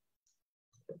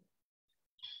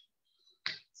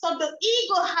 So the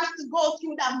eagle has to go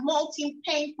through that molting,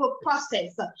 painful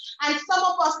process. And some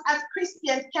of us as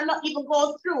Christians cannot even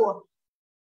go through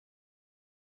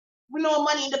with no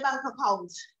money in the bank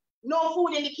account, no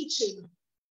food in the kitchen,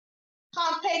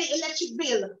 can't pay the electric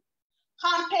bill,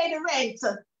 can't pay the rent,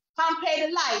 can't pay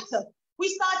the light. We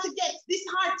start to get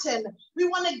disheartened. We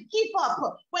want to give up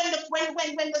when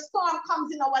the storm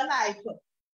comes in our life.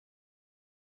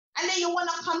 And then you want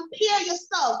to compare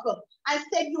yourself and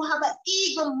say you have an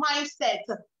eagle mindset.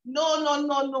 No, no,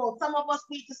 no, no. Some of us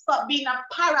need to stop being a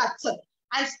parrot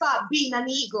and start being an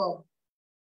eagle.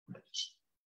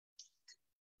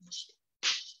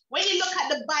 When you look at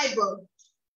the Bible,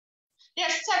 there are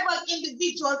several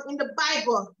individuals in the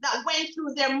Bible that went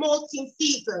through their molting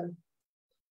season.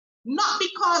 Not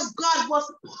because God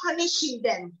was punishing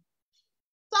them.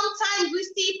 Sometimes we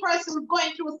see persons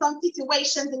going through some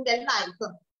situations in their life,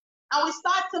 and we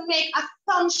start to make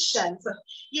assumptions.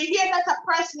 You hear that a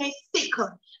person is sick,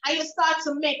 and you start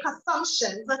to make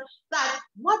assumptions that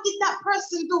what did that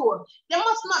person do? They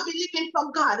must not be living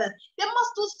for God. They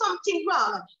must do something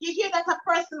wrong. You hear that a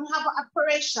person have an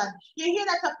operation. You hear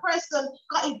that a person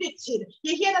got evicted.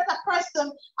 You hear that a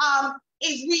person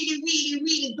is really, really,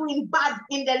 really doing bad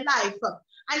in their life,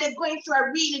 and they're going through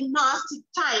a really nasty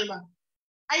time.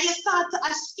 And you start to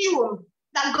assume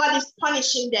that God is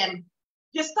punishing them.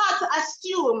 You start to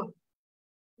assume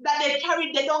that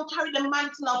they don't carry the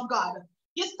mantle of God.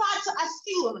 You start to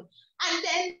assume, and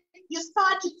then you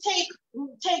start to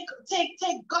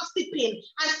take gossiping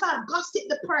and start gossip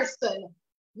the person.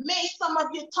 May some of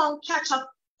your tongue catch a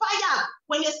fire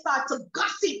when you start to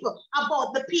gossip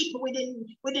about the people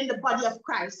within the body of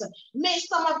Christ. May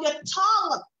some of your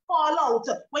tongue fall out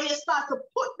when you start to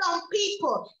put down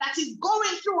people that is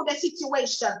going through the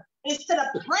situation. Instead of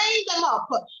praying them up,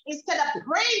 instead of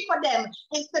praying for them,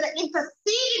 instead of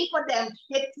interceding for them,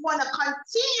 you want to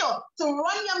continue to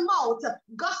run your mouth,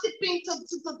 gossiping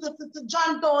to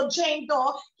John Doe, Jane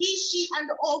Doe, he, she, and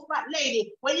the old fat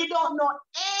lady, when you don't know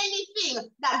anything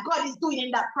that God is doing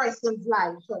in that person's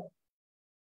life.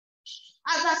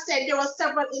 As I said, there were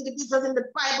several individuals in the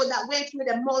Bible that went through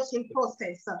the molting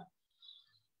process.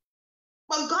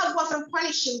 But God wasn't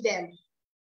punishing them.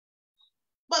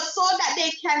 But so that they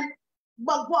can,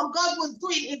 but what God was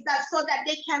doing is that so that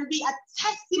they can be a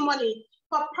testimony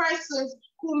for persons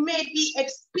who may be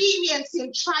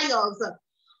experiencing trials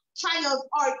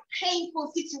or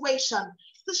painful situations,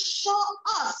 to show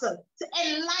us, to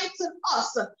enlighten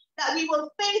us that we will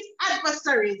face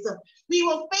adversaries, we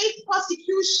will face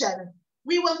persecution,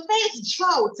 we will face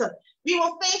drought, we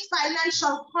will face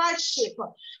financial hardship.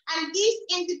 And these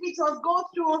individuals go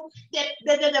through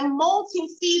the molting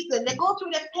season, they go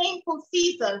through the painful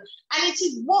season, and it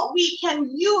is what we can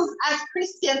use as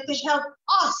Christians to help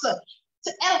us,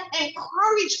 to help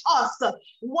encourage us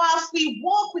whilst we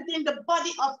walk within the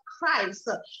body of Christ.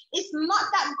 It's not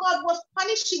that God was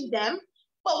punishing them,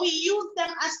 but we use them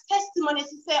as testimonies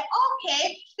to say,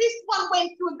 okay, this one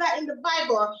went through that in the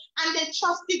Bible and they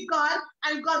trusted God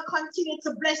and God continued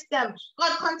to bless them.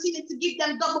 God continued to give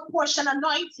them double portion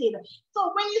anointed.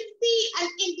 So when you see an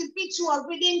individual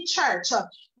within church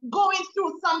going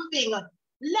through something,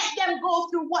 let them go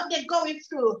through what they're going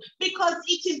through, because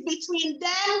it is between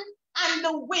them and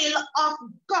the will of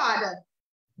God.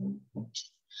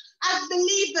 As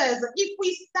believers, if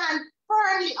we stand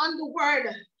firmly on the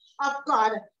word of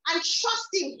God and trust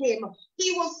in him,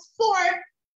 he will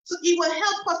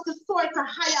help us to soar to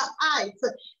higher heights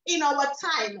in our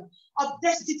time of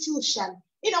destitution,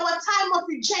 in our time of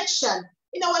rejection,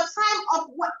 in our time of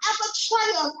whatever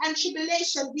trials and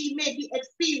tribulation we may be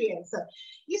experiencing.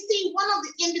 You see, one of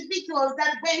the individuals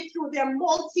that went through their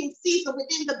molting season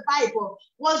within the Bible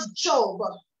was Job.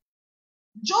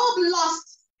 Job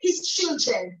lost his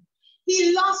children.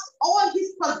 He lost all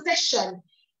his possession.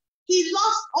 He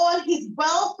lost all his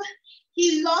wealth.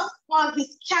 He lost all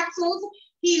his cattle.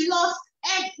 He lost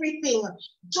everything.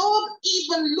 Job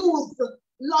even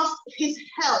lost his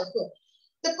health.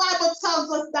 The Bible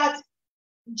tells us that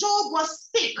Job was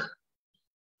sick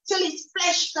till his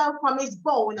flesh fell from his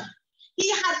bone. He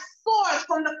had sores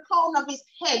from the crown of his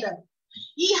head.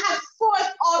 He had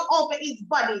sores all over his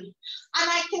body. And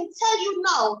I can tell you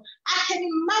now, I can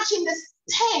imagine the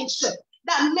stench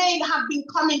that may have been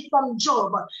coming from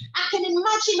Job. I can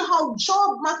imagine how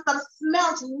Job must have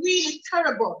smelled really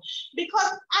terrible,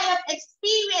 because I have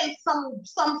experienced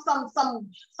some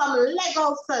leg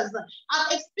ulcers.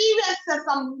 I've experienced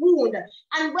some wound,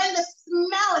 and when the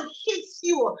smell hits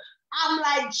you, I'm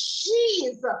like,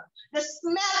 jeez, the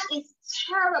smell is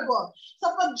terrible. So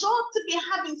for Job to be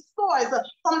having sores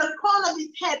from the crown of his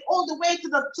head all the way to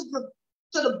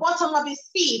the bottom of his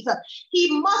feet, he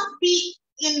must be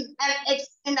in an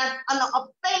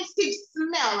offensive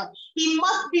smell. He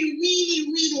must be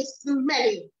really, really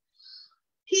smelly.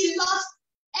 He lost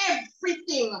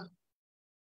everything.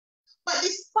 But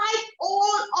despite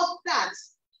all of that,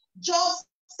 Job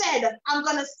said, I'm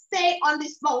going to stay on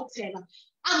this mountain.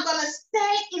 I'm going to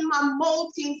stay in my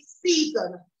molting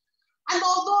season. And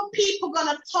although people are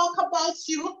going to talk about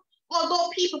you, although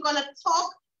people are going to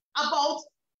talk about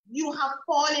you have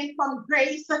fallen from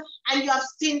grace and you have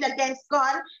sinned against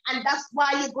God, and that's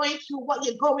why you're going through what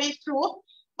you're going through.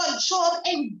 But Job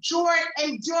endured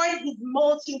his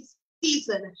molting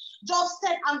season. Job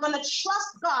said, I'm going to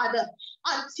trust God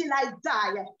until I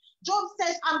die. Job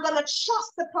says, I'm going to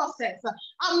trust the process.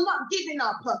 I'm not giving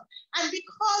up. And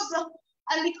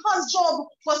because Job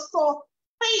was so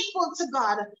faithful to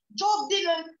God, Job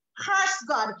didn't curse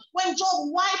God. When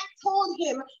Job's wife told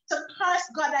him to curse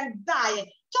God and die,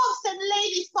 Job said,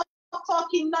 lady, stop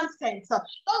talking nonsense.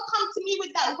 Don't come to me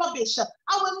with that rubbish.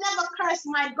 I will never curse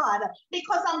my God,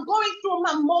 because I'm going through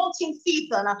my molting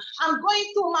season. I'm going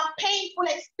through my painful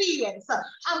experience.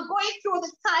 I'm going through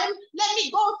the time. Let me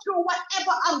go through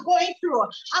whatever I'm going through.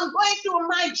 I'm going through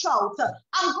my drought.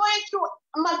 I'm going through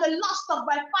the loss of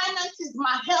my finances,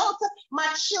 my health. My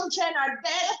children are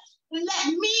dead. Let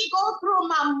me go through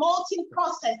my molting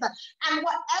process. And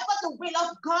whatever the will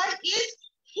of God is,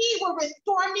 he will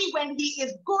restore me when he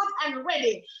is good and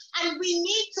ready. And we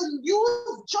need to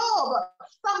use Job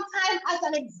sometimes as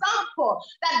an example,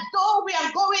 that though we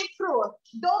are going through,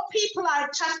 though people are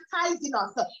chastising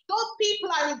us, though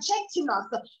people are rejecting us,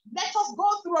 let us go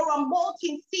through our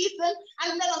molting season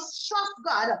and let us trust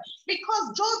God.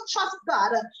 Because Job trusts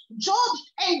God. Job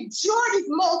endured his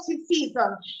molting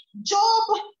season.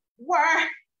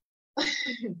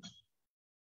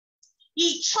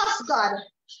 He trusts God.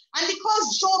 And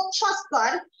because Job trusts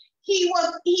God, he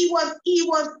was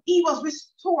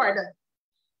restored.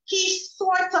 He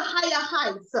soared to higher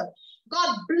heights.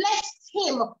 God blessed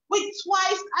him with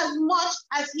twice as much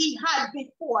as he had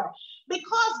before.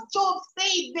 Because Job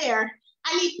stayed there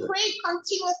and he prayed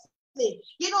continuously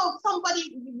You know,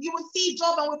 somebody, you will see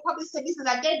Job and will probably say, this is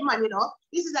a dead man, you know.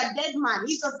 This is a dead man.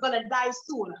 He's just going to die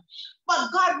soon. But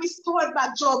God restored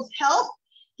back Job's health.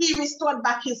 He restored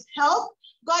back his health.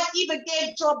 God even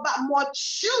gave Job back more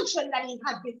children than he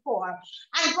had before.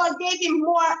 And God gave him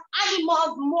more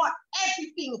animals, more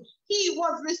everything. He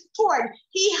was restored.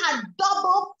 He had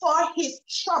double for his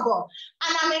trouble.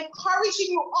 And I'm encouraging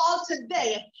you all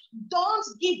today, don't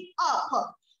give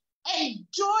up.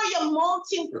 Endure your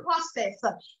molting process.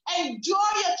 Endure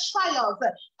your trials.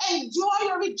 Endure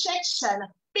your rejection.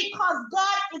 Because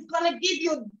God is going to give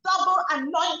you double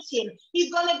anointing.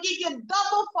 He's going to give you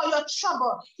double for your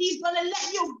trouble. He's going to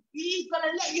let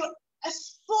you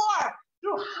soar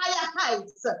through higher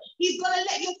heights. He's going to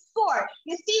let you soar.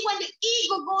 You see, when the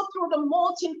eagle goes through the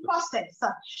molting process,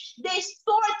 they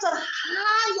soar to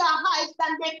higher heights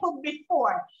than they could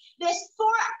before. They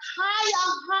soar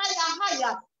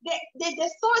higher. They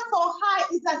soar so high,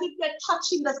 it's as if they're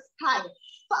touching the sky.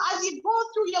 So as you go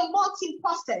through your molting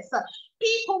process,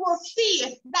 people will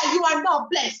see that you are now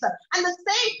blessed. And the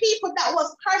same people that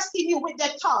was cursing you with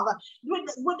their tongue,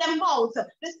 with their mouth,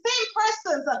 the same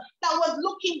persons that was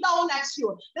looking down at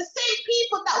you, the same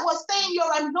people that was saying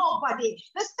you're a nobody,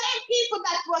 the same people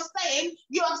that was saying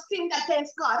you have sinned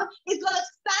against God, is going to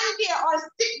stand there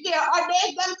or sit there, or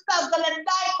they themselves going to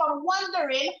die from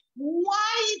wondering,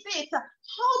 why is it?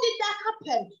 How did that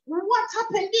happen? What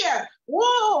happened there?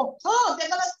 Whoa, they're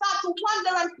going to start to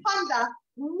wonder and ponder,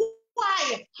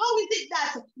 why? How is it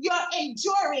that you're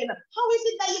enduring? How is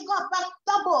it that you got back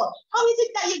double? How is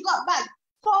it that you got back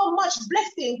so much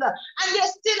blessings and you're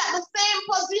still at the same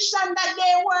position that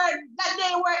they were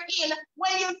in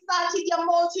when you started your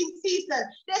molting season?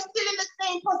 They're still in the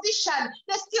same position.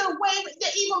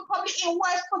 They're even probably in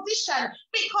worse position,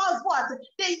 because what?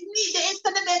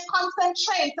 Instead of they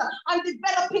concentrate on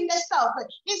developing themselves,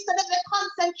 instead of they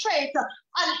concentrate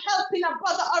on helping a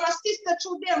brother or a sister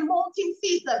through their molting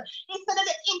season, instead of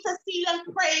they intercede and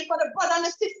pray for the brother and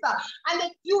the sister, and they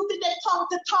using their tongue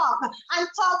to talk and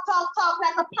talk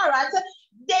like a parrot,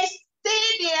 they stay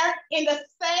there in the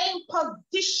same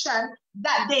position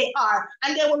that they are,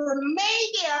 and they will remain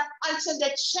there until they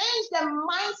change their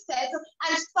mindset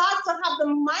and start to have the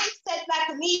mindset like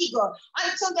an eagle,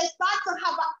 until they start to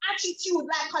have an attitude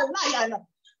like a lion.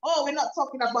 Oh, we're not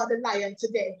talking about the lion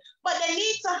today, but they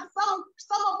need to,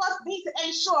 some of us need to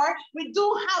ensure we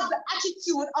do have the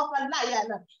attitude of a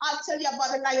lion. I'll tell you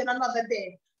about the lion another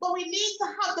day. But we need to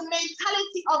have the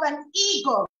mentality of an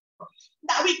eagle,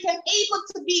 that we can able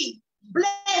to be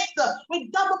blessed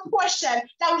with double portion,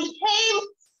 that we aim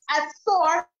and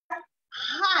soar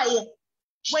high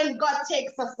when God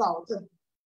takes us out.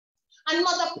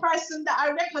 Another person that I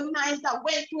recognize that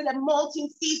went through the molting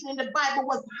season in the Bible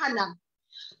was Hannah.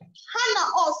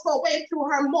 Hannah also went through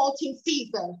her molting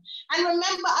season. And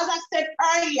remember, as I said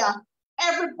earlier,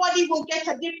 everybody will get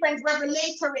a different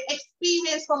revelatory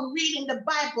experience from reading the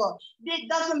Bible. It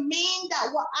doesn't mean that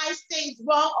what I say is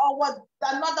wrong or what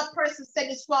another person said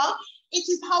is wrong. It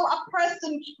is how a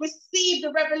person received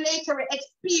the revelatory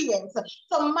experience.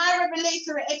 So my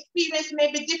revelatory experience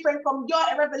may be different from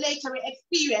your revelatory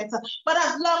experience. But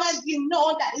as long as you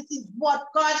know that it is what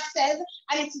God says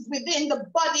and it is within the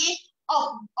body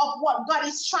of what God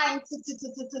is trying to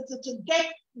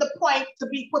get the point to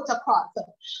be put across.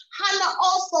 Hannah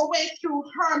also went through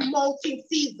her molting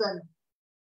season.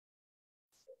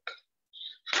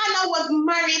 Hannah was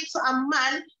married to a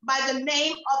man by the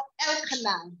name of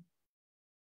Elkanah.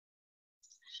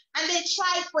 And they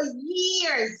tried for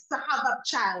years to have a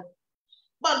child,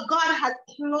 but God had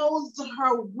closed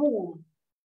her womb.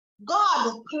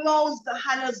 God closed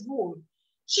Hannah's womb.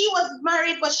 She was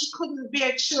married, but she couldn't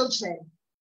bear children.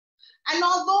 And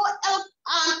although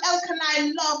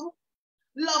Elkanah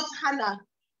loved Hannah,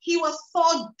 he was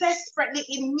so desperately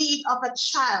in need of a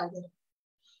child.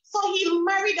 So he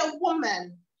married a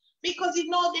woman because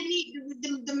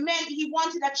the men, he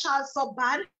wanted a child so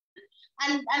bad.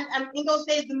 And in those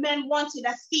days, the men wanted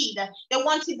a seed. They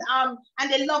wanted,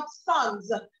 and they loved sons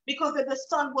because the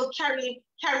son will carry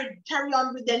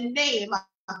on with their name.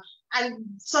 And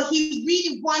so he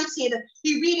really wanted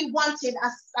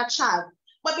a child.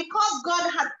 But because God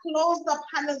had closed up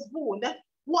Hannah's womb,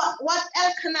 what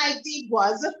Elkanah did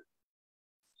was,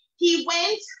 he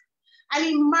went and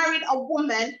he married a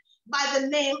woman by the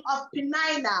name of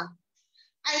Peninnah,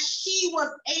 and she was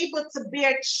able to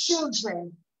bear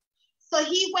children. So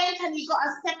he went and he got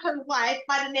a second wife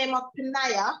by the name of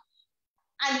Peninnah,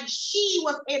 and she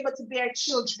was able to bear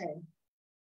children.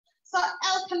 So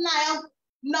Elkanah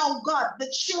now got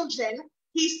the children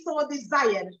he so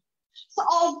desired. So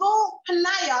although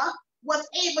Peninnah was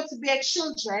able to bear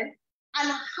children, and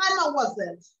Hannah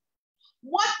wasn't.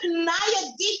 What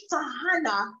Peninnah did to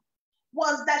Hannah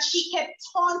was that she kept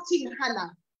taunting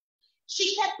Hannah.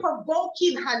 She kept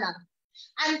provoking Hannah.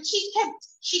 And she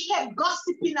kept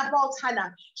gossiping about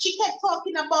Hannah. She kept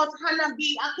talking about Hannah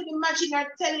being, I can imagine her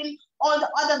telling all the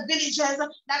other villagers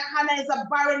that Hannah is a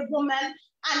barren woman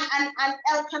and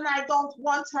Elkanah don't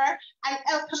want her, and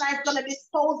Elkanah is gonna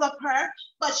dispose of her,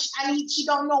 but she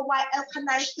don't know why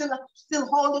Elkanah is still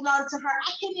holding on to her.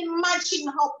 I can imagine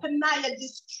how Peninnah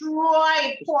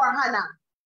destroyed poor Hannah.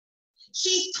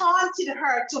 She taunted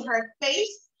her to her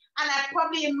face, and I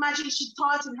probably imagine she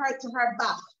taunted her to her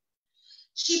back.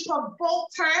 She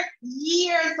provoked her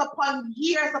years upon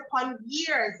years upon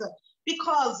years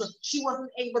because she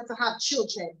wasn't able to have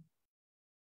children.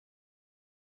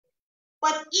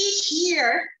 But each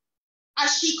year,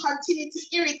 as she continued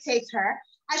to irritate her,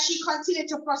 as she continued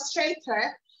to frustrate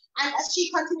her, and as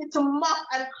she continued to mock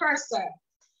and curse her.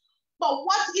 But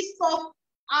what is so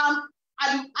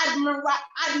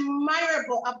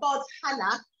admirable about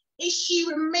Hannah is she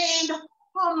remained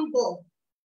humble.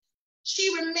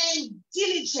 She remained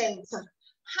diligent.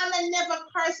 Hannah never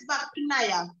cursed back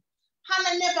Peninnah.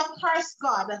 Hannah never cursed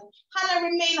God. Hannah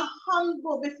remained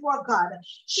humble before God.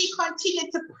 She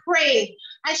continued to pray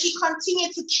and she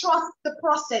continued to trust the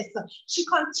process. She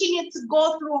continued to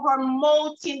go through her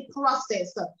molting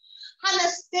process. Hannah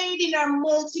stayed in her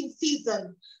molting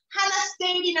season. Hannah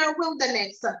stayed in her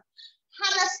wilderness.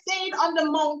 Hannah stayed on the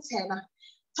mountain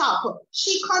top.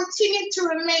 She continued to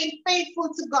remain faithful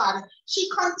to God. She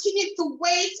continued to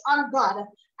wait on God.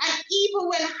 And even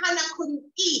when Hannah couldn't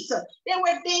eat, there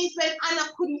were days when Hannah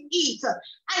couldn't eat,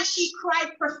 and she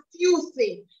cried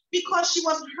profusely because she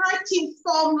was hurting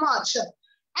so much.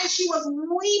 And she was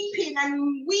weeping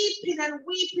and weeping and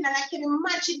weeping, and I can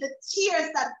imagine the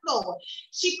tears that flowed.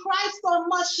 She cried so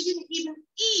much she didn't even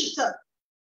eat.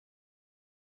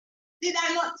 Did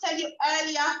I not tell you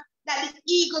earlier that the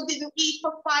eagle didn't eat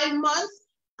for 5 months?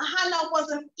 Hannah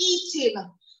wasn't eating.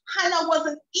 Hannah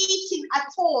wasn't eating at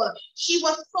all. She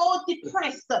was so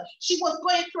depressed. She was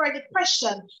going through a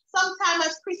depression. Sometimes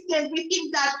as Christians, we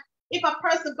think that if a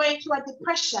person going through a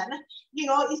depression,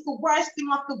 it's the worst thing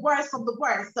of the worst of the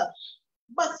worst.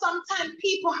 But sometimes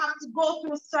people have to go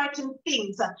through certain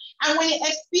things. And when you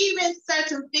experience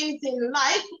certain things in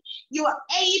life, you are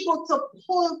able to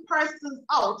pull persons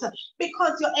out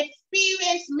because your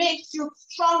experience makes you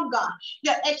stronger.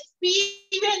 Your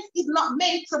experience is not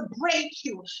meant to break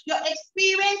you. Your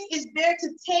experience is there to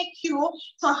take you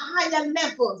to higher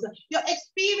levels. Your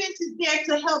experience is there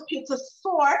to help you to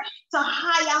soar to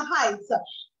higher heights.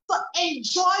 So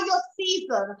enjoy your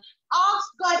season. Ask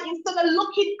God, instead of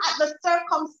looking at the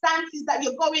circumstances that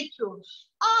you're going through,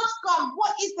 ask God,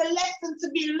 what is the lesson to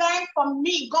be learned from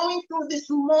me going through this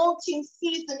molting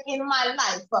season in my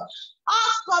life?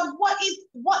 Ask God, what is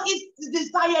the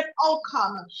desired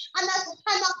outcome? And as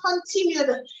Hannah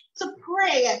continued to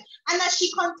pray, and as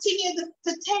she continued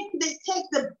to take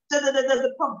the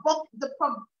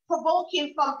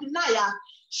provoking from Peninnah,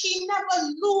 she never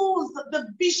lose the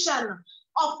vision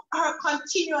of her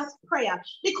continuous prayer,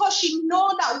 because she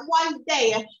know that one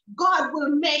day God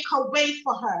will make a way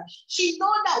for her. She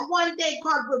know that one day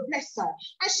God will bless her.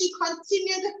 And she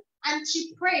continued and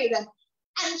she prayed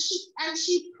and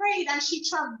she prayed and she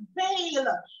travailed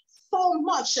so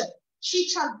much. She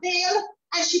travailed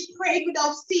and she prayed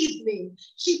without ceasing.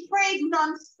 She prayed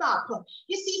non-stop.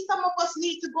 You see, some of us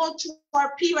need to go through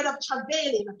our period of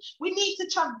travailing. We need to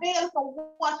travail for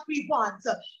what we want.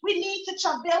 We need to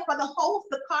travail for the house,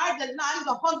 the car, the land,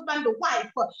 the husband, the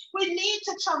wife. We need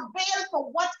to travail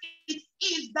for what it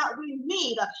is that we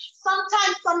need.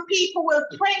 Sometimes some people will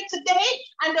pray today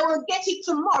and they will get it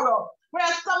tomorrow.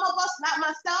 Whereas some of us, like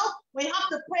myself, we have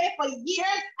to pray for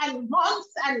years and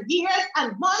months and years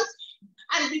and months,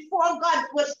 and before God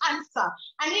will answer.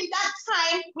 And in that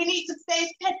time, we need to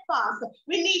stay steadfast.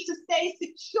 We need to stay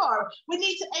secure. We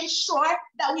need to ensure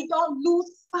that we don't lose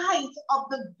sight of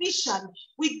the vision.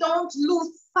 We don't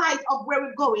lose sight of where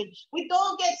we're going. We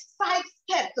don't get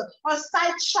sidestepped or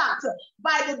sidetracked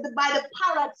by the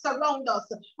parrots around us.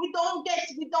 We don't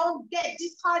get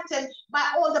disheartened by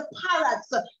all the parrots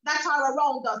that are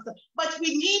around us. But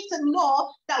we need to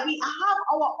know that we have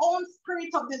our own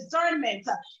spirit of discernment,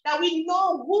 that we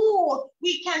know who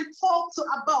we can talk to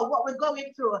about what we're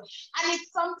going through. And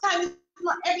it's sometimes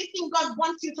not everything God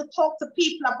wants you to talk to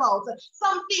people about.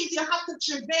 Some things you have to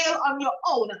travail on your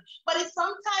own. But it's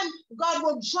sometimes God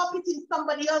will drop it in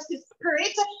somebody else's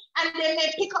spirit, and they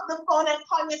may pick up the phone and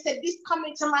call you and say, this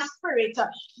coming to my spirit.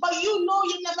 But you know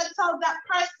you never tell that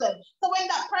person. So when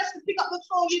that person pick up the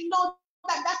phone, you know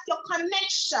that that's your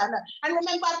connection. And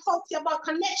remember, I talked to you about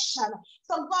connection.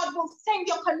 So God will send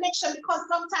your connection because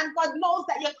sometimes God knows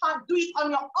that you can't do it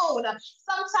on your own.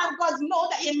 Sometimes God knows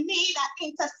that you need an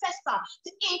intercessor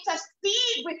to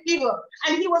intercede with you.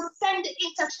 And he will send the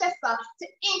intercessor to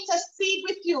intercede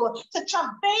with you, to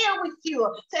travail with you,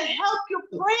 to help you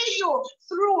pray you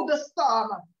through the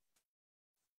storm.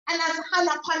 And as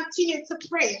Hannah continued to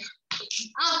pray,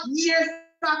 years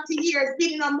after years,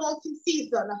 being in a molting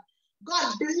season,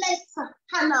 God blessed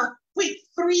Hannah with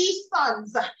 3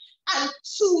 sons and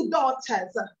 2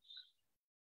 daughters.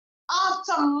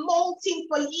 After molting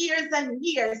for years and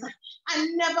years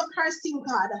and never cursing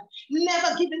God,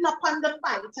 never giving up on the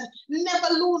fight,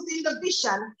 never losing the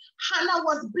vision, Hannah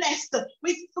was blessed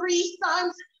with 3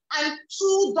 sons and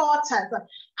 2 daughters.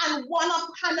 And one of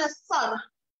Hannah's sons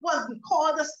was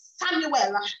called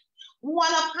Samuel.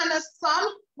 One of Hannah's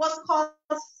sons was called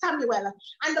Samuel.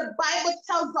 And the Bible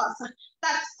tells us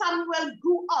that Samuel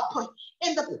grew up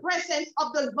in the presence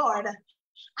of the Lord.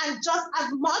 And just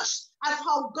as much as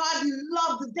how God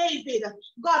loved David,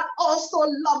 God also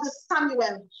loved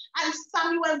Samuel. And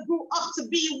Samuel grew up to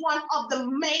be one of the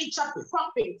major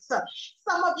prophets.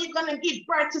 Some of you are going to give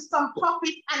birth to some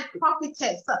prophets and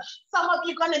prophetess. Some of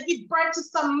you are going to give birth to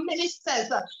some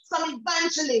ministers, some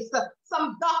evangelists,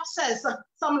 some doctors,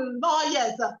 some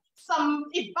lawyers, some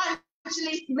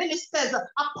evangelists, ministers,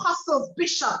 apostles,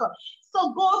 bishops.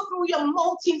 So go through your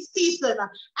molting season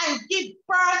and give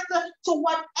birth to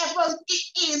whatever it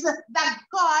is that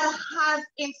God has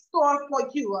in store for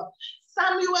you.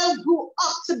 Samuel grew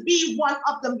up to be one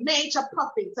of the major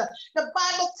prophets. The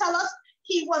Bible tells us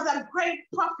he was a great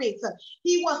prophet.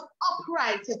 He was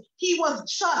upright. He was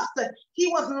just. He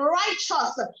was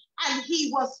righteous. And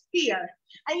he was feared.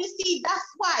 And you see, that's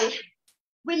why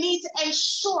we need to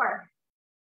ensure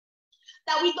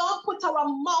that we don't put our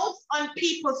mouth on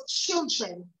people's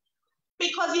children,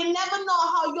 because you never know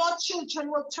how your children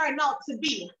will turn out to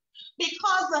be.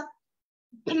 Because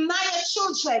Peniah's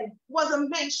children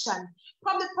wasn't mentioned.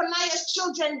 Probably Peniah's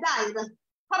children died.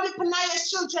 Probably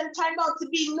Peniah's children turned out to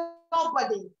be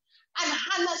nobody. And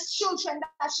Hannah's children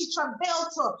that she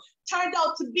travailed to turned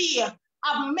out to be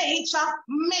a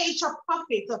major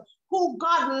prophet who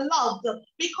God loved,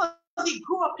 because he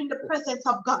grew up in the presence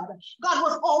of God. God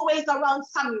was always around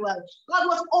Samuel. God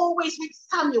was always with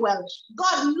Samuel.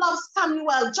 God loved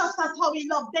Samuel just as how he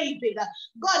loved David.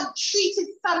 God treated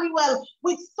Samuel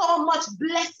with so much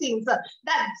blessings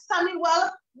that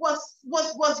Samuel was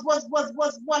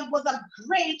a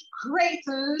great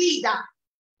leader.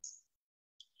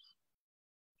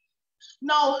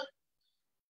 Now,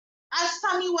 as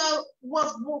Samuel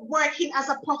was working as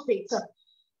a prophet,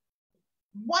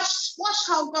 watch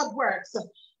how God works.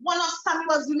 One of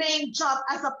Samuel's main job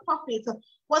as a prophet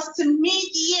was to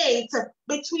mediate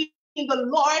between the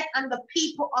Lord and the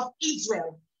people of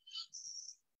Israel.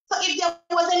 So if there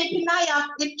was any Peniah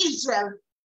in Israel,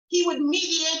 he would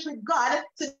mediate with God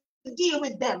to deal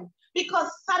with them,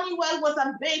 because Samuel was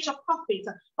a major prophet,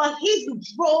 but his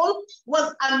role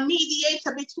was a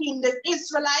mediator between the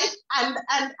Israelites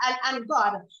and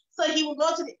God. So he would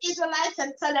go to the Israelites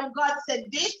and tell them God said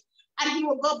this, and he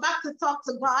will go back to talk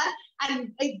to God,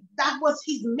 and that was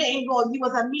his main role. He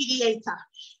was a mediator.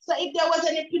 So if there was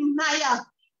any Peniah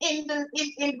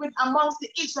amongst the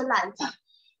Israelites,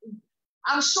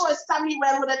 I'm sure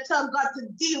Samuel would have told God to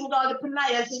deal with all the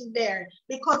Peniahs in there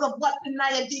because of what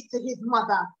Peniah did to his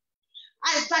mother.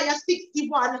 Isaiah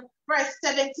 61 verse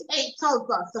 7 to 8 tells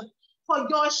us, "For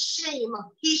your shame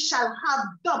he shall have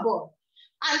double,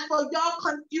 and for your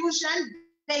confusion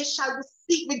they shall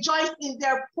rejoice in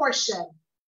their portion."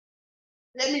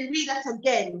 Let me read that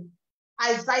again.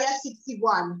 Isaiah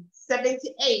 61, 7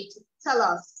 to 8 tell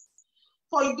us,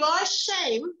 "For your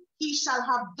shame he shall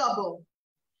have double,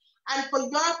 and for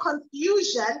your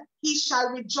confusion they shall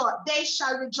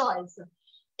rejoice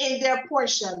in their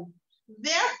portion.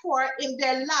 Therefore in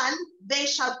their land they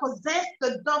shall possess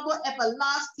the double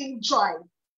everlasting joy.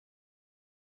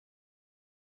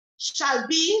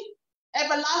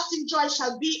 Everlasting joy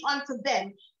shall be unto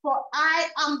them, for I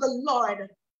am the Lord.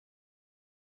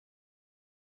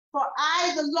 For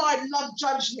I, the Lord, love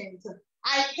judgment.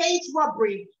 I hate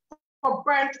robbery for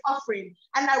burnt offering,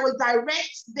 and I will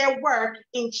direct their work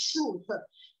in truth."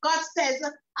 God says,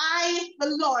 I, the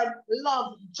Lord,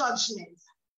 love judgment.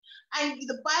 And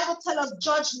the Bible tells us,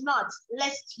 "Judge not,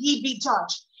 lest ye be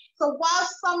judged." So while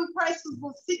some persons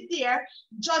will sit there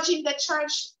judging the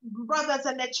church brothers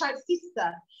and the church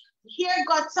sisters, here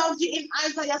God tells you in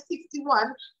Isaiah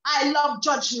 61, I love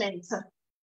judgment.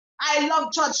 I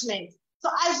love judgment. So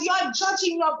as you're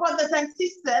judging your brothers and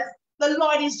sisters, the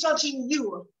Lord is judging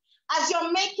you. As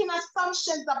you're making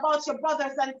assumptions about your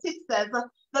brothers and sisters,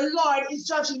 the Lord is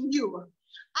judging you.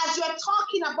 As you're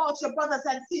talking about your brothers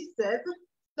and sisters,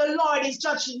 the Lord is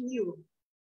judging you.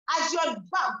 As you're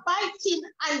biting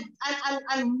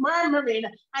and murmuring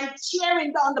and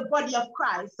tearing down the body of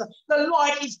Christ, the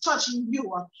Lord is judging you.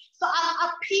 So I'm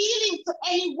appealing to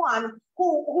anyone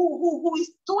who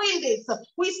is doing this,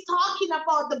 who is talking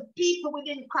about the people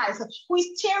within Christ, who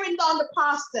is tearing down the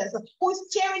pastors, who is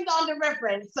tearing down the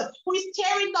reverends, who is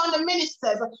tearing down the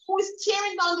ministers, who is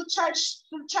tearing down the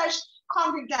church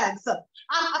congregants.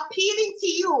 I'm appealing to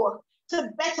you to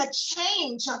better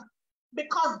change,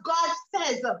 because God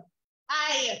says,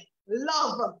 I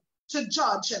love to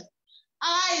judge.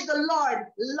 I, the Lord,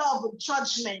 love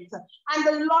judgment. And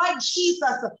the Lord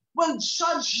Jesus will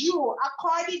judge you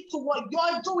according to what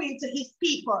you're doing to his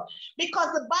people.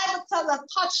 Because the Bible tells us,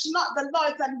 touch not the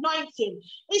Lord's anointing.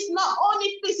 It's not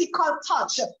only physical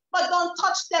touch, but don't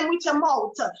touch them with your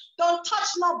mouth. Don't touch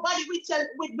nobody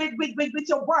with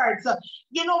your words.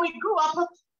 You know, we grew up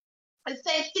and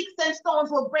say sticks and stones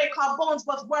will break our bones,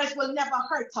 but words will never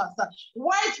hurt us.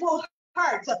 Words will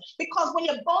hurt, because when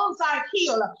your bones are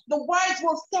healed, the words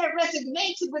will stay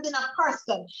resonated within a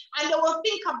person, and they will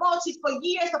think about it for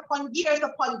years upon years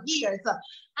upon years,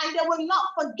 and they will not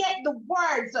forget the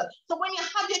words. So when you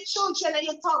have your children and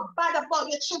you talk bad about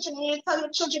your children and you tell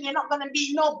your children you're not going to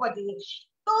be nobody,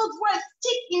 those words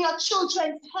stick in your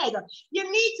children's head.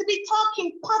 You need to be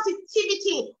talking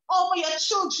positivity over your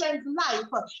children's life.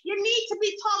 You need to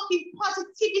be talking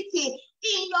positivity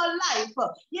in your life.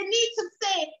 You need to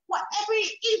say whatever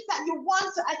it is that you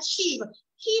want to achieve.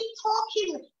 Keep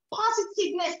talking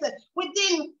positiveness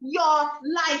within your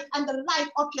life and the life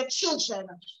of your children.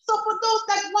 So for those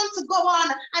that want to go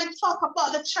on and talk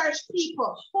about the church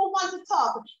people who want to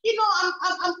talk, you know,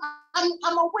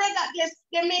 I'm aware that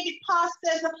there may be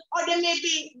pastors or there may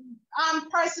be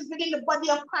persons within the body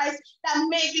of Christ that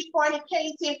may be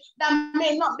fornicating, that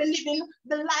may not be living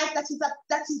the life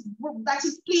that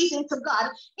is pleasing to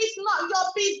God. It's not your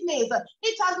business.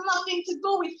 It has nothing to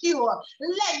do with you.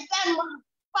 Let them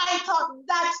fight out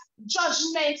that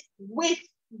judgment with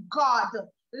God.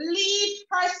 Leave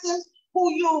persons who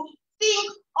you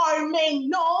think or may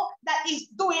know that is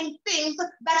doing things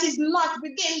that is not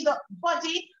within the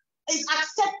body, is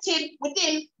accepted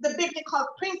within the biblical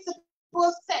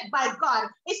principles set by God.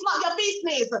 It's not your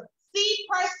business. See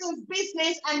person's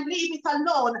business and leave it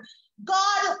alone.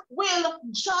 God will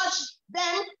judge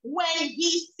them when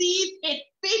he sees it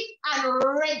fit and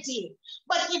ready.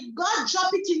 But if God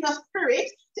drop it in your spirit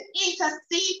to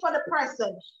intercede for the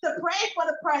person, to pray for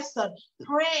the person,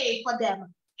 pray for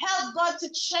them. Help God to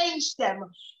change them.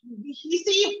 You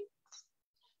see,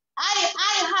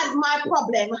 I had my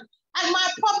problem, and my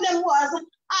problem was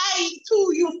I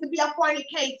too used to be a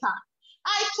fornicator.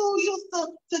 I too used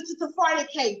to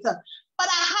fornicate, but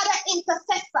I had an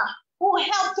intercessor who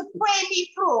helped to pray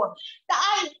me through,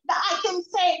 that I can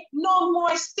say no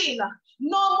more sin,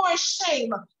 no more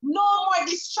shame, no more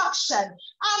destruction.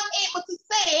 I'm able to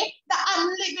say that I'm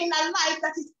living a life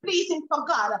that is pleasing for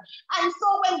God. And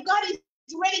so when God is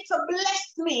ready to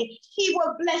bless me, he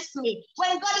will bless me.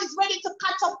 When God is ready to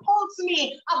catapult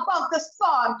me above the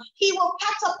storm, he will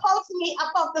catapult me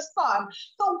above the storm.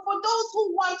 So for those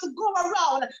who want to go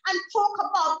around and talk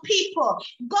about people,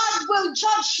 God will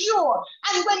judge you.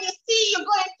 And when you see you're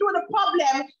going through the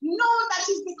problem, know that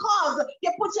is because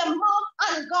you put your mouth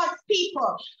on God's people.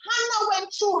 Hannah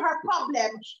went through her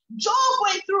problem. Job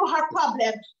went through her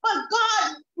problem. But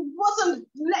God wasn't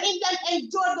letting them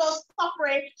endure those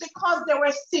suffering because they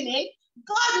were sinning.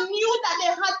 God knew that they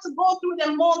had to go through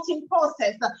the mounting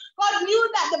process. God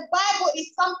knew that the Bible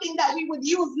is something that we would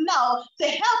use now to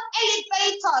help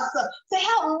elevate us, to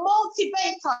help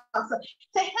motivate us,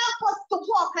 to help us to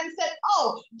walk and say,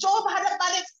 oh, Job had a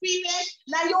bad experience,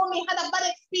 Naomi had a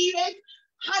bad experience,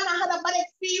 Hannah had a bad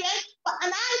experience,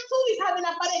 and I too is having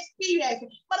a bad experience,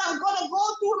 but I'm going to go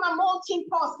through my mountain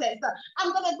process. I'm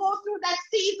going to go through that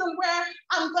season where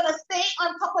I'm going to stay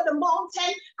on top of the mountain,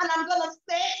 and I'm going to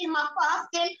stay in my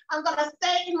fasting. I'm going to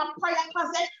stay in my prayer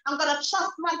closet. I'm going to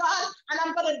trust my God, and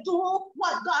I'm going to do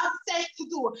what God says to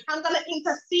do. I'm going to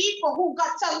intercede for who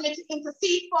God tells me to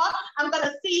intercede for. I'm going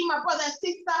to see my brother and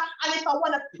sister, and if I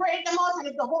want to pray them out,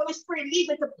 and if the Holy Spirit leads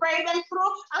me to pray them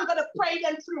through, I'm going to pray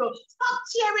them through. Stop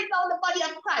tearing down the body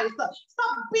of Christ.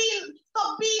 Stop being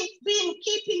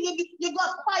keeping you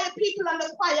got quiet people on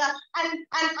the choir,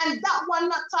 and that one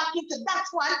not talking to that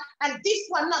one, and this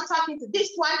one not talking to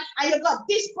this one, and you got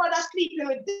this brother sleeping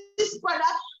with this brother.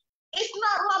 It's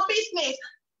not my business.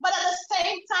 But at the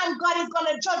same time God is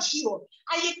going to judge you.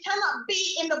 And you cannot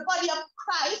be in the body of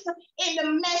Christ in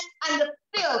the mess and the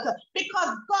filth,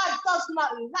 because God does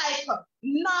not like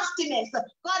nastiness.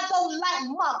 God don't like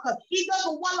muck. He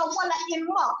doesn't want to in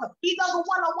muck. He doesn't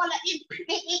want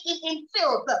to in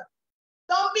filth.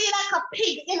 Don't be like a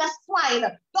pig in a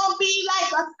swine. Don't be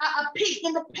like a pig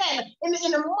in the pen, in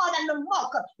the mud and the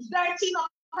muck, dirtying up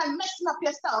and messing up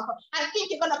yourself and think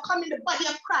you're going to come in the body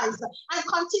of Christ and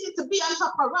continue to be on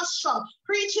top of rostrum,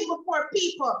 preaching before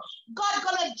people. God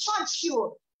going to judge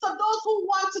you. So those who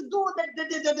want to do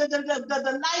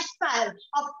the lifestyle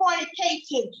of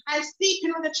fornicating and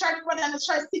sleeping with the church brother and the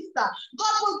church sister,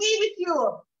 God will deal with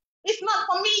you. It's not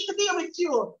for me to deal with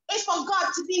you. It's for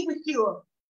God to deal with you.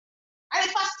 And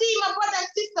if I see my brother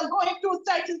and sister going through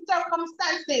certain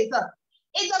circumstances,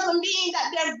 it doesn't mean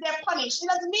that they're punished. It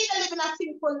doesn't mean they're living a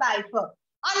sinful life.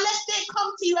 Unless they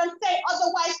come to you and say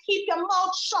otherwise, keep your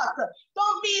mouth shut.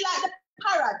 Don't be like the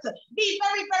parrot. Be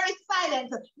very, very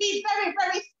silent. Be very,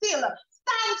 very still.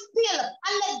 Stand still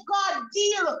and let God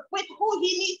deal with who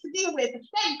he needs to deal with.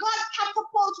 Let God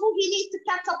catapult who he needs to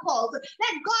catapult.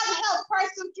 Let God help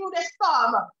person through the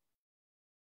storm.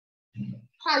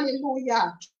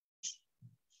 Hallelujah.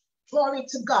 Glory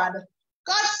to God.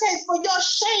 God says, for your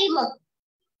shame,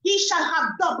 he shall have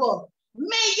double.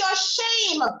 May your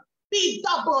shame be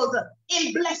doubled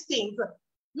in blessings.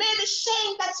 May the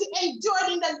shame that you endured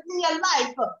in your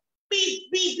life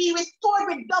be restored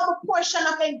with double portion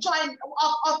of enjoyment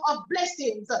of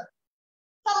blessings.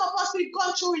 Some of us, we've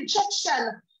gone through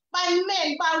rejection by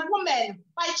men, by women,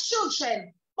 by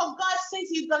children. But God says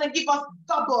he's going to give us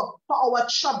double for our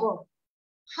trouble.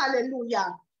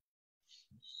 Hallelujah.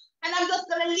 And I'm just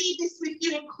going to leave this with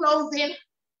you in closing.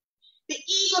 The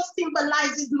eagle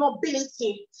symbolizes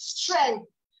mobility, strength,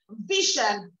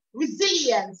 vision,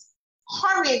 resilience,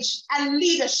 courage, and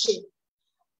leadership,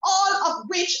 all of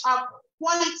which are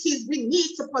qualities we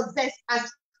need to possess as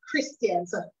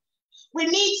Christians. We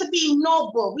need to be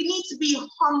noble. We need to be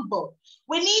humble.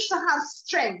 We need to have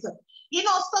strength. You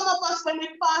know, some of us, when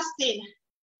we're fasting,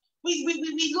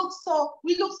 we look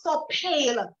so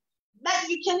pale. That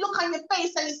you can look on your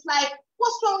face and it's like,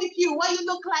 what's wrong with you? Why you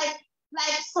look like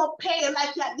so pale,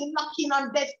 like you're knocking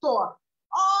on death's door?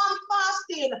 Oh, I'm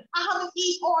fasting. I haven't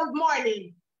eaten all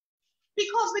morning.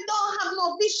 Because we don't have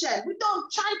no vision. We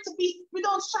don't try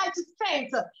to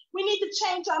strength. We need to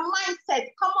change our mindset.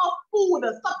 Come off food.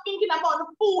 Stop thinking about the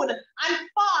food and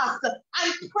fast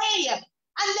and pray.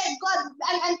 And let God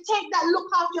and take that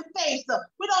look off your face.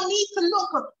 We don't need to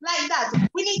look like that.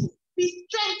 We need to be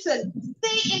strengthened.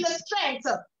 Stay in the strength.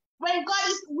 When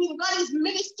God is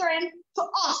ministering to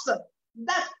us,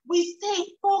 that we stay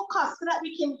focused so that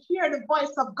we can hear the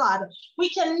voice of God. We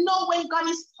can know when God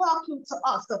is talking to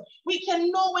us. We can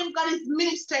know when God is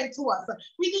ministering to us.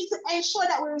 We need to ensure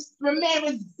that we remain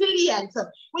resilient.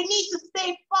 We need to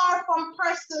stay far from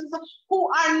persons who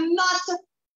are not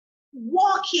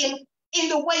walking in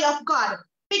the way of God.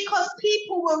 Because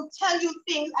people will tell you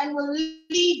things and will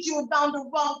lead you down the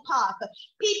wrong path.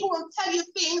 People will tell you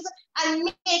things and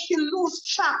make you lose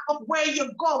track of where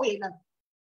you're going.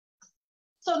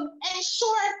 So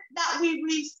ensure that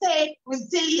we stay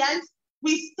resilient,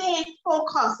 we stay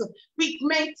focused, we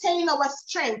maintain our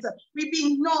strength, we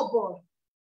be noble.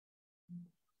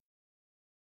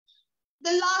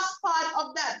 The last part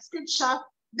of that scripture,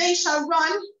 they shall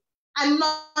run and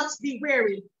not be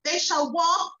weary. They shall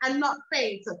walk and not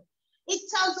faint. It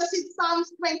tells us in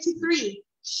Psalms 23,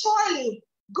 surely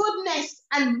goodness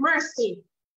and mercy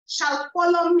shall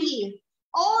follow me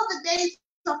all the days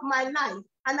of my life,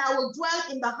 and I will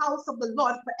dwell in the house of the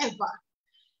Lord forever.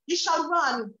 You shall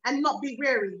run and not be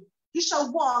weary. You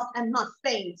shall walk and not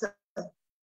faint.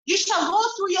 You shall go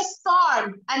through your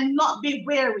storm and not be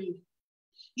weary.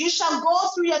 You shall go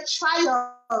through your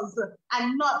trials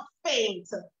and not faint.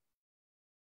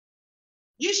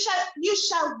 You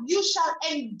shall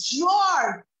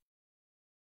endure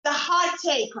the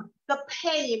heartache, the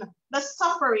pain, the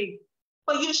suffering,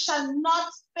 but you shall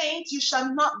not faint, you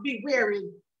shall not be weary,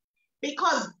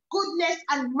 because goodness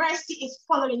and mercy is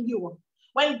following you.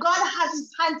 When God has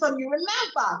his hands on you,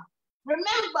 remember,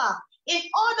 in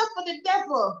order for the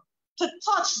devil to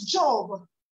touch Job,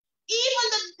 even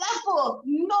the devil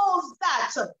knows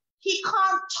that he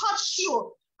can't touch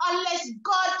you unless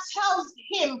God tells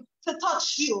him to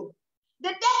touch you. The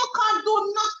devil can't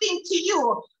do nothing to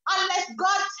you unless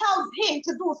God tells him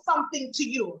to do something to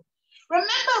you.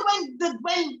 Remember when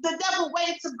the devil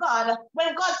went to God,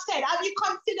 when God said, have you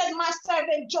considered my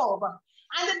servant Job?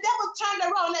 And the devil turned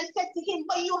around and said to him,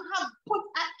 but you have put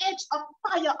an edge of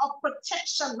fire of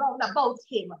protection round about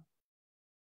him.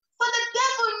 So the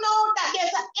devil knows that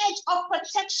there's an edge of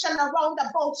protection around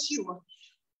about you.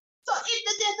 So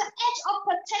if there's an edge of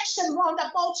protection round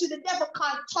about you, the devil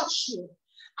can't touch you.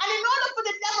 And in order for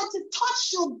the devil to touch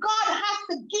you, God has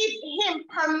to give him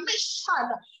permission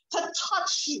to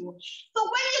touch you. So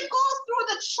when you go through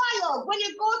the trial, when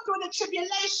you go through the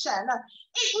tribulation,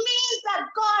 it means that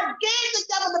God gave the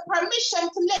devil the permission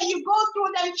to let you go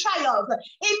through them trials.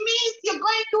 It means you're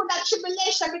going through that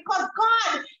tribulation because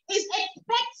God is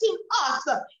expecting us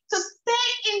to stay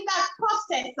in that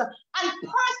process and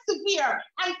persevere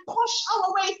and push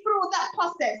our way through that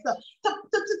process,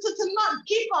 to not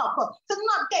give up, to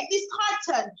not get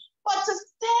disheartened, but to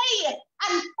stay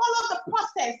and follow the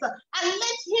process and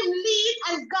let him lead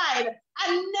and guide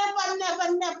and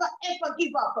never, ever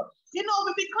give up. You know,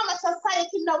 we become a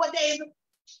society nowadays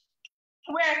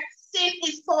where sin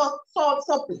is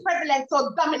so prevalent,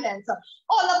 so dominant.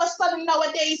 All of a sudden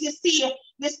nowadays you see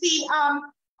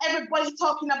everybody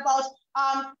talking about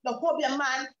the Hobia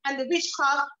man and the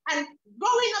witchcraft, and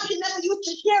growing up you never used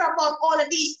to hear about all of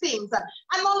these things,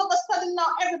 and all of a sudden now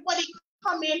everybody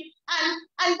come in,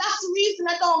 and that's the reason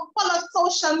I don't follow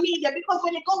social media, because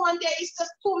when you go on there it's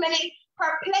just too many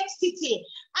perplexity,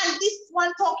 and this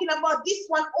one talking about this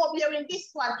one over here in this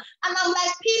one, and I'm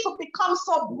like, people become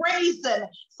so brazen,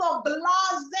 so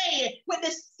blasé with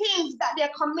the sins that they're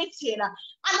committing. And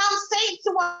I'm saying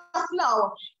to us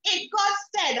now, if God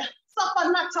said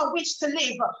suffer not a witch to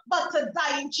live, but to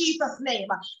die in Jesus' name,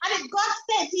 and if God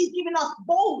says he's giving us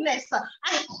boldness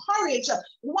and courage,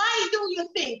 why do you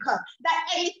think that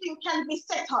anything can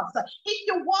beset us? If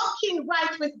you're walking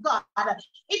right with God,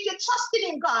 if you're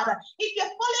trusting in God, if you're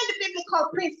following the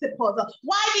biblical principles,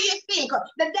 why do you think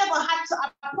the devil had to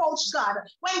approach God?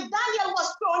 When Daniel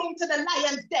was thrown into the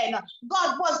lion's den,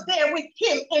 God was there with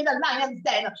him in the lion's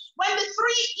den. When the 3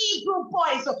 Hebrew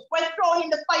boys were thrown in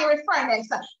the fiery furnace,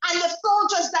 and the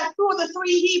soldiers that threw the 3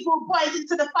 Hebrew boys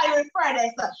into the fiery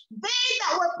furnace, they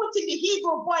that were putting the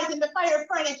Hebrew boys in the fiery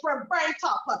furnace were burnt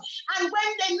up. And when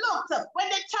they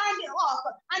turned it off,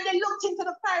 and they looked into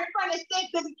the fiery furnace,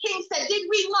 the king said, did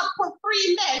we not put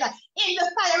 3 men in the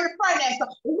fiery furnace?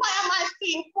 Why am I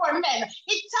seeing 4 men?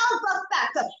 It tells us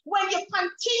that when you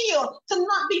continue to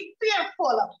not be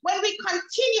fearful, when we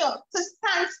continue to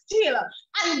stand still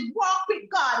and walk with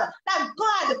God, that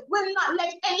God will not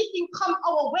let anything come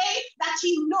our way that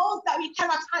he knows that we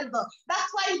cannot handle. That's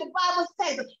why the Bible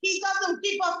says he doesn't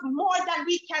give us more than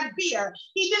we can bear.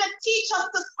 He didn't teach us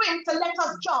to swim to let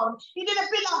us drown. He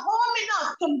didn't build a home in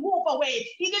us to move away.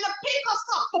 He didn't pick us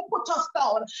up to put us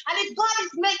down. And if God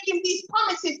is making these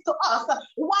promises to us,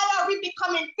 why are we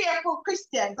becoming fearful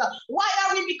Christians? Why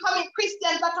are we becoming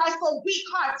Christians that are so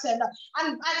weak-hearted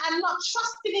and not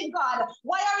trusting in God?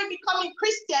 Why are we becoming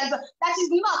Christians that is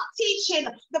not teaching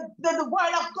the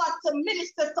word of God to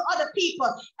minister to other people?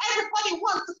 Everybody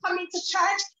wants to come into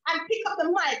church and pick up the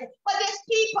mic, but there's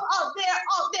people out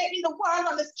there in the world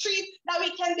on the street that we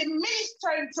can be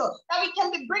ministering to, that we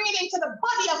can be bringing into the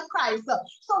body of Christ.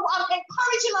 So I'm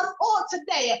encouraging us all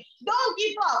today, don't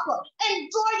give up.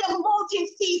 Enjoy your molting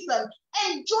season.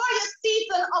 Enjoy your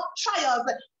season of trials.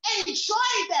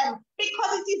 Enjoy them,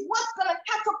 because it is what's going to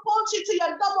catapult you to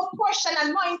your double portion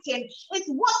anointing. It's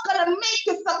what's going to make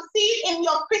you succeed in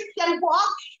your Christian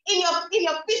walk, in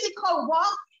your physical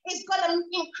walk. It's going to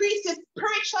increase you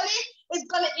spiritually. It's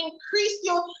going to increase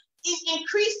you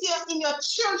in your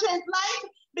children's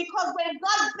life. Because when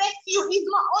God bless you, he's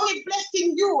not only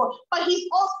blessing you, but he's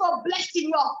also blessing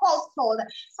your household.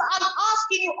 So I'm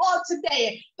asking you all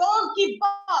today, don't give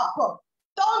up.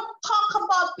 Don't talk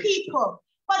about people,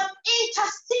 but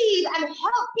intercede and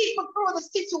help people through the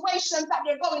situations that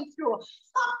they're going through.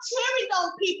 Stop tearing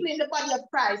down people in the body of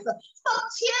Christ. Stop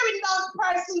tearing down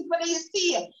persons whether you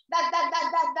see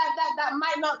that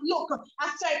might not look a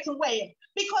certain way,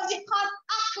 because you can't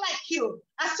act like you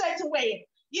a certain way.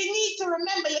 You need to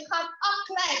remember, you can't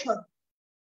act like,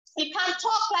 you can't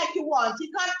talk like you want,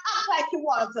 you can't act like you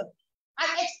want and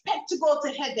expect to go to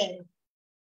heaven.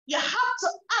 You have to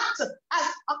act as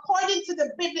according to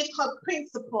the biblical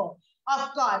principle of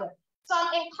God. So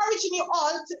I'm encouraging you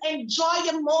all to enjoy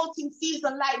your molting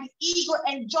season like the eagle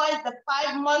enjoys the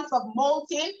 5 months of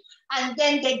molting, and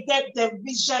then they get their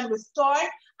vision restored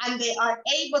and they are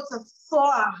able to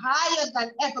soar higher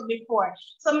than ever before.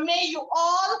 So may you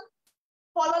all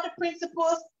follow the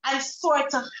principles and soar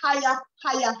to higher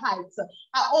heights.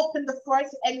 I open the floor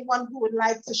to anyone who would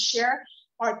like to share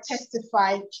or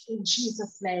testify in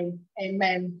Jesus' name.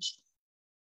 Amen.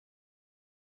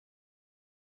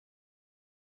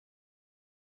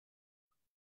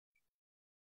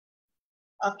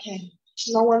 Okay,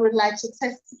 no one would like to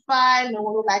testify, no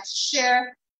one would like to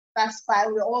share. That's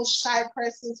fine. We're all shy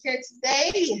persons here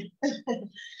today.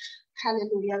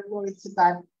 Hallelujah. Glory to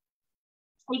God.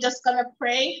 We're just going to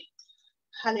pray.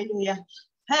 Hallelujah.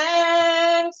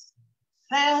 Thanks.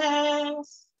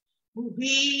 Thanks.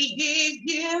 We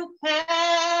give you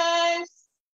thanks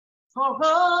for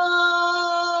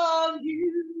all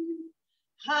you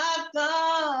have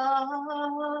done.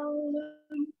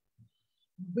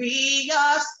 We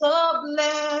are so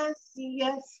blessed,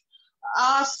 yes.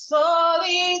 Our soul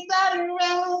is at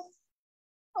rest.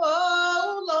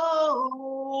 Oh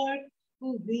Lord,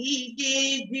 we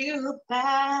give you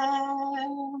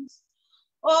thanks.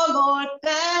 Oh Lord,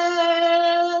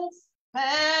 thanks,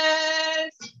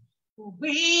 thanks.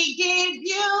 We give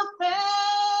you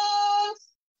thanks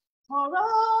for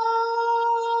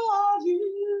all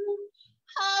you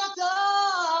have done.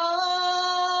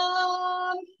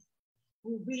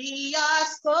 We are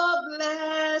so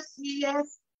blessed,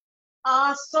 yes.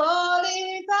 Our soul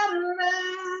is at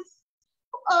rest.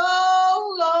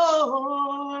 Oh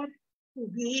Lord,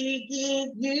 we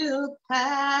give you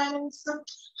thanks.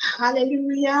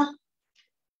 Hallelujah.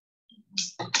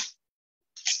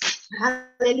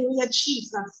 Hallelujah,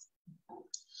 Jesus.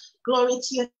 Glory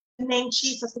to your name,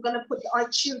 Jesus. We're going to put our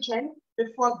children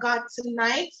before God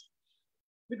tonight.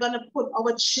 We're going to put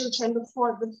our children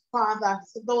before the Father.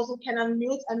 So those who can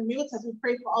unmute as we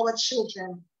pray for our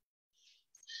children.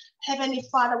 Heavenly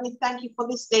Father, we thank you for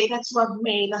this day that you have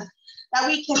made, that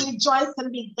we can rejoice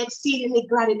and be exceedingly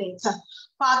glad in it.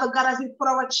 Father God, as we put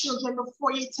our children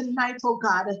before you tonight, oh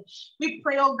God, we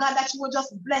pray, oh God, that you will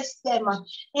just bless them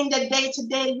in their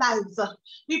day-to-day lives.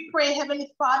 We pray,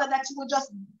 Heavenly Father, that you will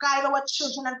just guide our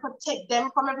children and protect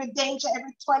them from every danger,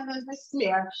 every toil, and every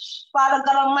snare. Father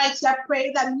God Almighty, I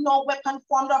pray that no weapon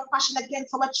formed or fashioned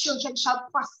against our children shall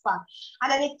prosper.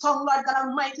 And any tongue, Lord God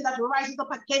Almighty, that rises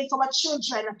up against our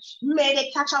children, may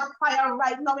they catch a fire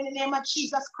right now in the name of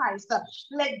Jesus Christ.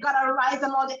 Let God arise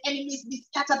and all the enemies be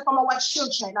scattered from our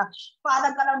children.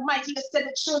 Father God Almighty, you said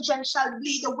the children shall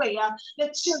lead the way. The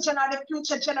children are the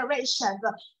future generations.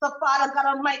 So Father God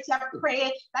Almighty, I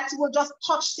pray that you will just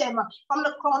touch them from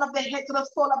the crown of their head to the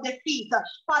sole of their feet.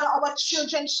 Father, our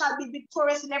children shall be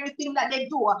victorious in everything that they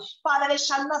do. Father, they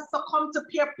shall not succumb to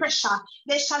peer pressure.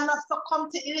 They shall not succumb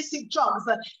to illicit drugs.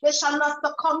 They shall not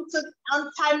succumb to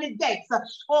untimely deaths.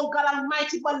 Oh God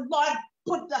Almighty, but Lord,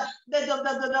 put the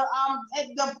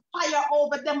fire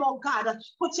over them, oh God.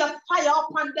 Put your fire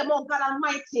upon them, oh God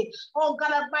Almighty. Oh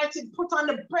God Almighty, put on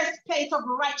the breastplate of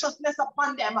righteousness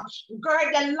upon them.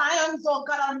 Gird the lions, oh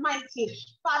God Almighty.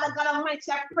 Father God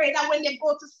Almighty, I pray that when they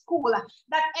go to school,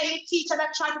 that any teacher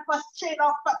that tries to frustrate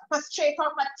or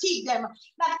fatigue them,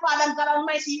 that Father God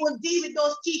Almighty, you will deal with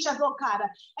those teachers, oh God.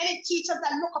 Any teachers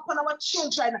that look upon our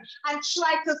children and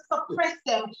try to suppress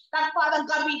them, that Father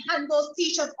God, we hand those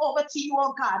teachers over to you,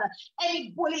 oh God.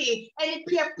 Any bullying, any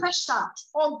peer pressure,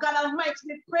 oh God Almighty,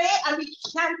 we pray and we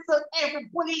cancel every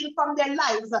bullying from their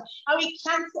lives, and we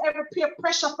cancel every peer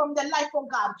pressure from their life, oh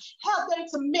God. Help them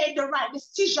to make the right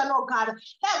decision, oh God.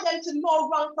 Help them to know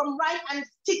wrong from right and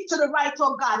stick to the right,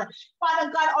 oh God.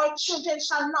 Father God, our children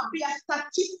shall not be as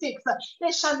statistics.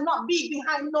 They shall not be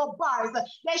behind no bars.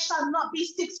 They shall not be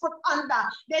 6 foot under.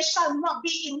 They shall not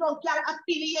be in no gang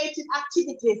affiliated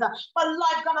activities. But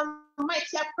Lord God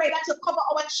Almighty, I pray that you cover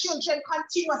our children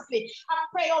continuously. I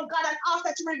pray, oh God, and ask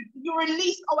that you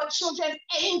release our children's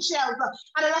angels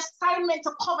and an assignment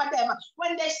to cover them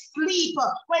when they sleep,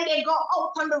 when they go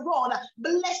out on the road.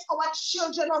 Bless our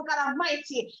children, oh God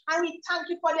Almighty. And we thank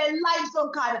you for their lives, oh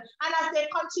God. And as they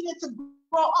continue to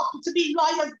grow up to be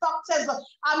lawyers, doctors,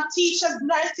 teachers,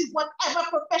 nurses, whatever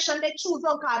profession they choose,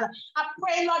 oh God. I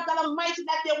pray, Lord God Almighty,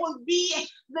 that they will be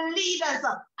the leaders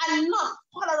and not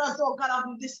followers, oh God,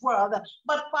 of this world.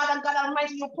 But Father God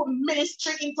Almighty, you put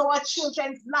ministry into our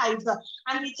children's lives.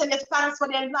 And we tell you thanks for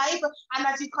their life. And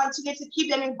as you continue to keep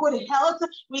them in good health,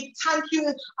 we thank you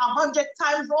 100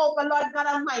 times over, Lord God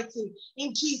Almighty.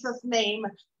 In Jesus' name,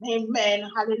 amen.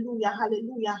 Hallelujah,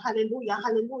 hallelujah, hallelujah,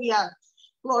 hallelujah.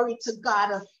 Glory to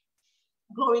God.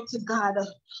 Glory to God.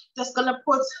 Just going to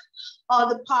put all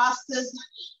the pastors,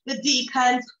 the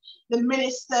deacons, the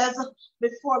ministers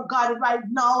before God right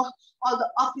now. All the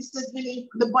officers in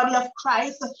the body of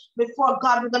Christ before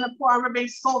God. We're going to pour on Reverend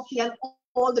Sophie and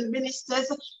all the ministers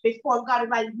before God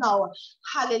right now.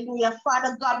 Hallelujah.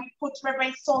 Father God, we put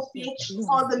Reverend Sophie,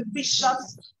 all the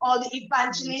bishops, all the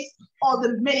evangelists, all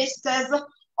the ministers,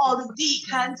 all the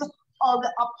deacons, all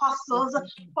the apostles,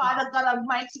 Father God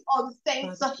Almighty, all the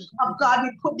saints of God,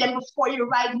 we put them before you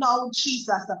right now,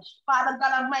 Jesus. Father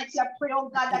God Almighty, I pray, oh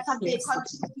God, that as they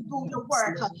continue to do your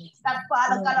work, that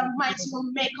Father God Almighty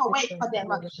will make a way for them,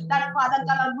 that Father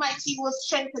God Almighty will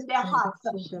strengthen their hearts.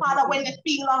 Father, when they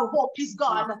feel our hope is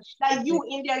gone, that you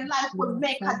in their life will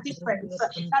make a difference,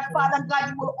 that Father God,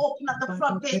 you will open up the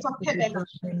floodgates of heaven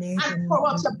and pour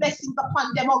out your blessings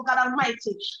upon them, oh God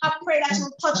Almighty. I pray that you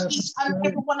will touch each and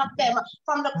every one of them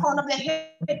from the crown of their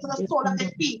head to the sole of their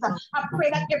feet. I pray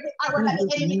that every arrow that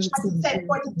the enemy tries to send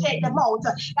for to take them out,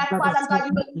 that Father God,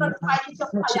 you will not fight with your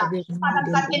fire.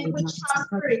 Father God, any witchcraft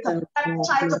spirit that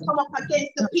try to come up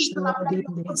against the people of God, you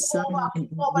put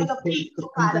over your people,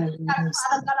 God. That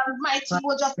Father God Almighty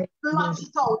will just blot it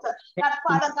out. That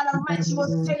Father God Almighty will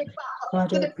send it back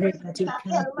to the person that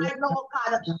hell right now,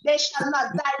 God. They shall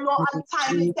not die no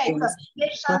untimely death. They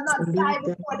shall not die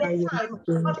before their time.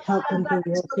 But Father God,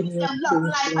 you will give them long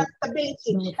life and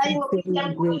stability. That you will give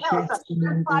them good health.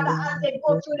 And Father, as they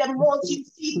go through the molting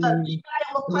season, God,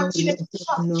 they will continue to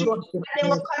trust you. And they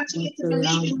will continue to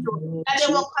believe in you. And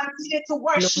they will continue to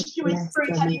worship you in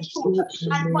spirit and in truth.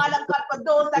 And Father God, for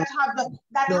those that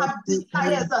have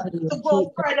desires to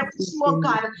go further with you, oh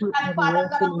God, and Father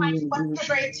God Almighty,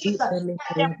 whatever it is,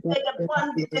 and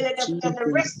the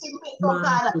resting place, oh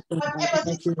God, whatever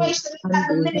situation that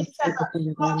the ministers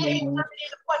or anyone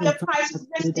for the price is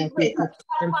resting with,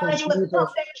 and Father, you will tell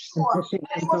them sure,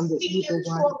 and you will see them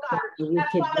sure, God, and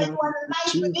Father, you are the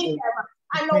life within them.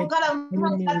 I know God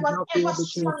Almighty, that whatever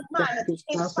strong man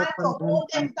is trying to hold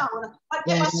them down,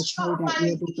 whatever strong man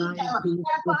is within them, and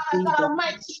Father God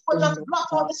Almighty will just block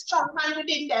all the strong man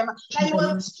within them, and you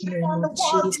will keep on the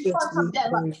walls in front of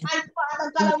them. And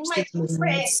Father God Almighty, we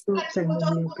pray that you will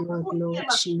just go through them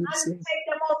and take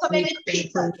them out of any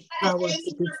pit, and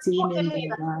anything that put them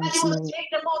in, and you will take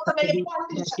them out of any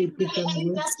bondage,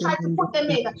 anything that tried to put them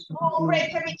in. Oh,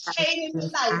 break every chain in the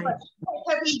life, break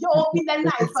every yoke in the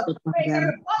life, break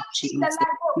every bondage in the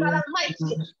life, oh God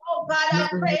Almighty. Oh God, I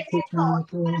pray right now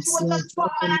that you will just fall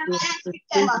and dance with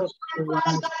them, and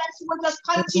Father God, that you will just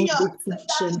continue to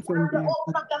dance for the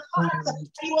open of the heart, and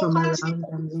you will continue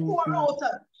to pour out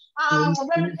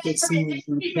revelatory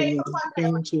experience upon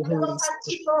them, and you will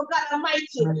continue, oh God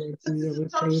Almighty, to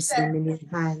touch them.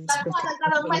 That Father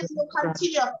God Almighty will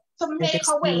continue to make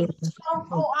a way.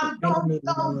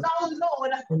 Download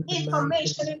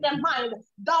information in their mind,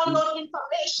 download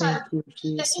information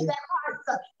in their hearts,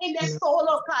 in their soul,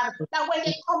 oh God, that when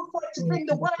they come forth to bring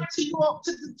the word to you,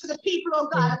 to the people, oh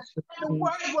God, that the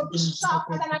word will be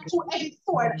sharper than a two-edged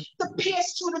sword to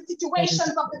pierce through the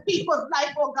situations of the people's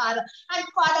life, oh God. And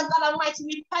Father God Almighty,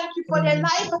 we thank you for their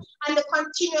life and the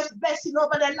continuous blessing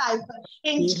over their life.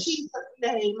 In Jesus'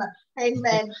 name,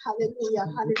 amen. Hallelujah,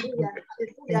 hallelujah,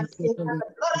 hallelujah. The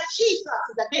blood of Jesus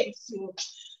is against you.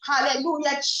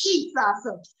 Hallelujah,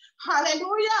 Jesus.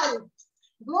 Hallelujah.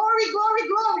 Glory, glory,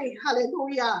 glory.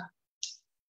 Hallelujah.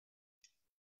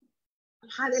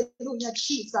 Hallelujah,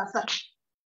 Jesus.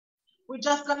 We're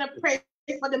just going to pray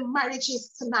for the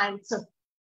marriages tonight.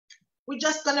 We're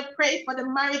just going to pray for the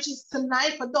marriages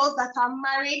tonight, for those that are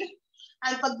married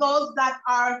and for those that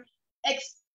are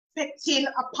expecting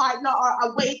a partner or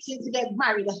are waiting to get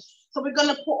married. So we're going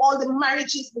to put all the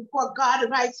marriages before God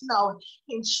right now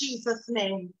in Jesus'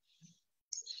 name.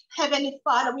 Heavenly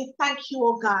Father, we thank you,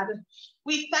 oh God.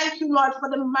 We thank you, Lord, for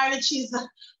the marriages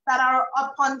that are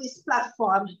upon this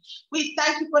platform. We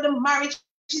thank you for the marriages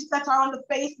that are on the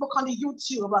Facebook, on the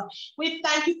YouTube. We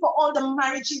thank you for all the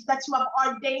marriages that you have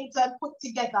ordained and put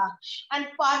together. And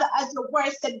Father, as your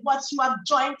word said, what you have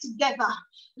joined together,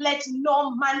 let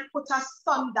no man put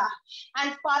asunder.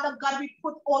 And Father God, we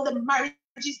put all the marriages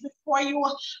before you,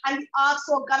 and we ask,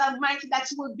 oh God Almighty, that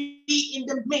you will be in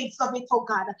the midst of it, oh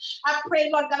God. I pray,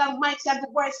 Lord God Almighty, as the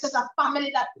word says, a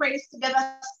family that prays together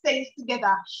stays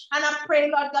together. And I pray,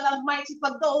 Lord God Almighty,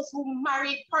 for those who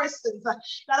marry persons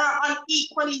that are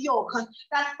unequally yoked,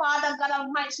 that Father God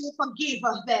Almighty will forgive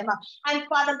them. And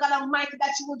Father God Almighty,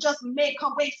 that you will just make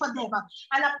a way for them.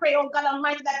 And I pray, oh God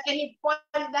Almighty, that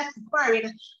anybody that's buried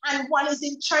and one is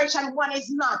in church and one is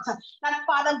not, that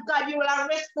Father God, you will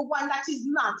arrest the one that is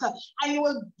not, and you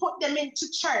will put them into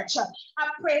church. I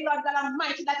pray, Lord God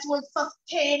Almighty, that you will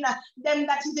sustain them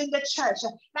that is in the church,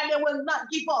 that they will not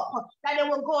give up, that they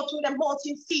will go through the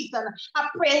molting season. I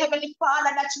pray, Heavenly Father,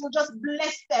 that you will just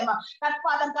bless them, that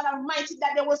Father God Almighty,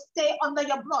 that they will stay under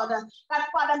your blood, that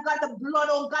Father God, the blood,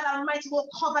 oh God Almighty, will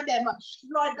cover them.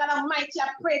 Lord God Almighty, I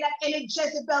pray that any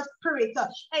Jezebel spirit,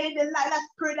 any Delilah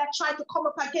spirit that tried to come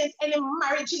up against any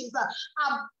marriages,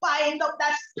 I bind up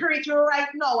that spirit right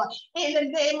now in in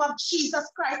the name of Jesus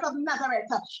Christ of Nazareth.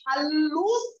 I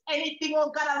lose anything,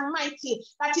 oh God Almighty,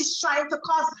 that is trying to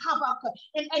cause havoc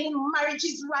in any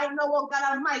marriages right now, oh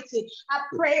God Almighty. I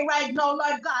pray right now,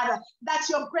 Lord God, that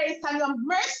your grace and your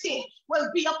mercy will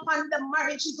be upon the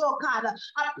marriages, oh God.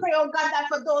 I pray, oh God, that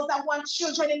for those that want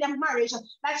children in their marriage,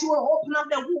 that you will open up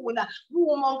the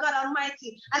womb, oh God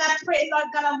Almighty. And I pray, Lord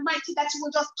God Almighty, that you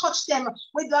will just touch them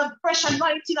with the fresh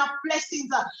anointing of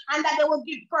blessings, and that they will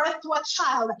give birth to a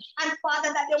child. And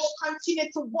Father, that they will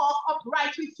continue to walk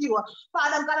upright with you.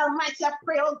 Father God Almighty, I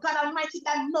pray, oh God Almighty,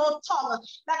 that no tongue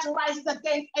that rises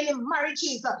against any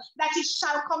marriages, that it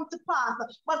shall come to pass.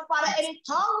 But Father, any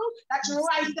tongue that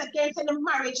rises against any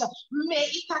marriage, may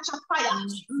it catch a fire.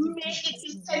 May it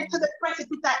be sent to the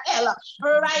precipice of hell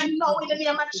right now in the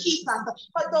name of Jesus.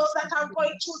 For those that are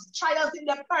going through trials in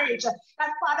their marriage,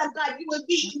 that Father God, you will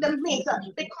be in the midst,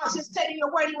 because you said in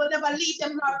your word you will never leave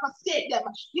them nor forsake them.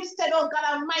 You said, oh God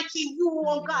Almighty, you,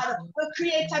 oh God, will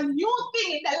create a new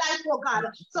thing in their life, oh God.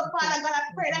 So Father God, I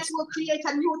pray that you will create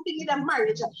a new thing in their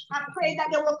marriage. I pray that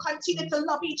they will continue to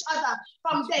love each other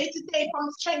from day to day,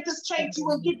 from strength to strength. You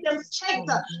will give them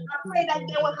strength. I pray that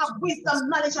they will have wisdom,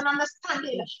 knowledge, and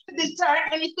understanding to discern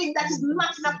anything that is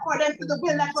not in accordance to the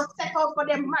will that was set out for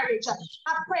their marriage.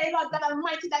 I pray, Lord God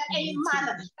Almighty, that any man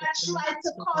that tries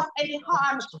to cause any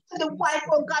harm to the wife,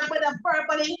 oh God, whether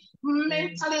verbally,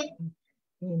 mentally,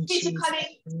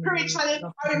 physically, spiritually,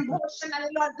 or emotionally,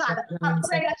 Lord God, I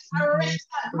pray that you arrest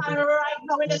that man right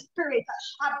now in the spirit.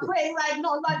 I pray right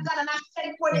now, Lord God, and I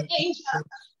send for the angels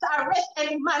to arrest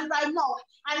any man right now.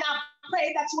 And I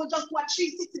pray that you will just do a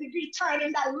 360-degree turn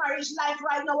in that marriage life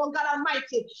right now, oh God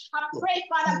Almighty. I pray,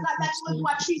 Father God, that you will do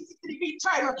a 360-degree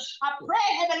turn. I pray,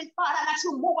 Heavenly Father, that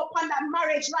you move upon that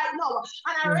marriage right now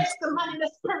and arrest the man in the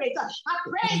spirit. I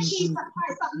pray, Jesus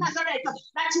Christ of Nazareth,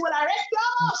 that you will arrest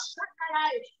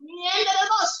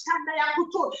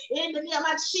in the name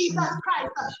of Jesus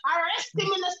Christ. Arrest him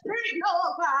in the spirit,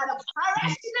 oh God.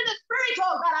 Arrest him in the spirit,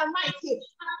 oh God Almighty.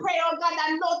 I pray, oh God,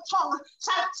 that no tongue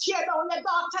shall tear down the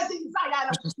daughters in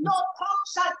Zion. No tongue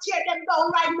shall tear them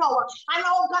down right now. And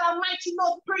oh God Almighty,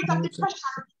 no spirit of depression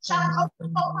shall come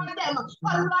upon them.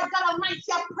 But Lord God Almighty,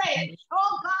 I pray,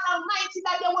 oh God Almighty,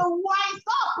 that they will rise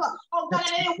up, oh God,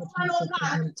 and any woman, oh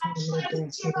God, and try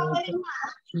to tear down any man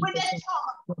with their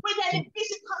tongue, with any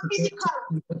physical,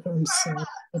 verbal, oh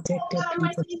God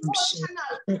Almighty,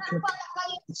 emotional. And Father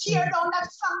God, tear down that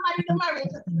somebody in the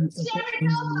marriage. Tear it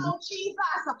down now,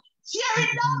 Jesus. Tear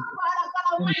it down, Father God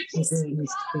Almighty.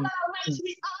 Father God Almighty,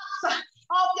 we ask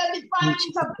of your divine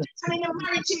intervention in the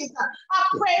marriages. I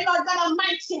pray, Lord God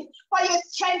Almighty, for your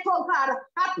strength, oh God.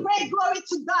 I pray, glory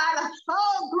to God.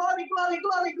 Oh, glory, glory,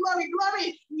 glory, glory,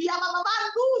 glory. In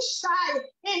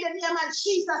the name of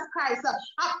Jesus Christ.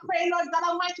 I pray, Lord God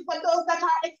Almighty, for those that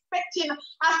are expecting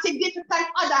a significant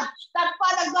other. That,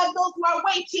 Father God, those who are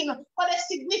waiting for the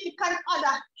significant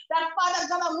other. That, Father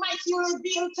God Almighty, you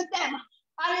reveal to them.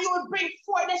 And you will bring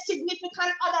forth the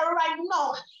significant other right now.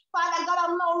 Father God,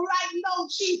 I know right now,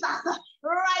 Jesus,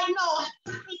 right now,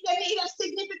 if they need a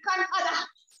significant other,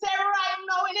 say right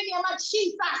now in the name of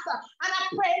Jesus. And I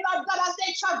pray, Lord God, as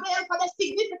they travail for the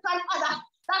significant other,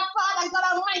 that Father God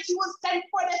Almighty will send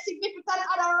for the significant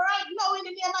other right now in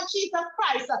the name of Jesus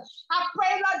Christ. I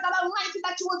pray, Lord God Almighty,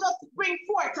 that you will just bring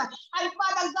forth, and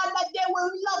Father God, that they will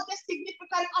love the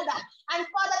significant other, and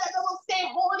Father, that they will stay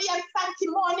holy and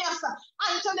sanctimonious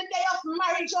until the day of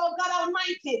marriage, oh God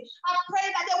Almighty. I pray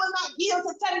that they will not yield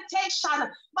to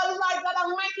temptation, but Lord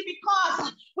God Almighty,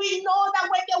 because we know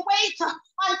that when they wait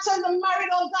until the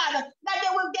married, oh God, that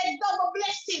they will get double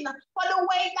blessing for the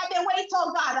way that they wait,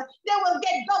 oh God. They will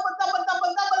get double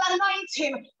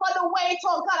anointing for the wait,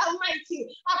 oh God Almighty.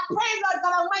 I pray, Lord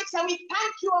God Almighty, and we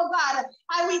thank you, oh God,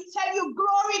 and we tell you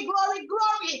glory, glory,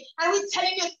 glory, and we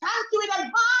telling you thank you in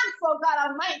advance, oh God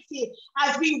Almighty,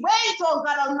 as we wait, oh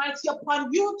God Almighty, upon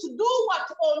you to do what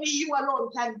only you alone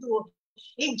can do.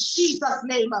 In Jesus'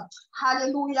 name,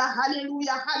 hallelujah,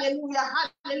 hallelujah, hallelujah,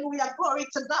 hallelujah, glory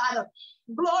to God.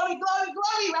 Glory, glory,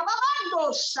 glory.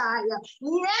 Rababando shaya.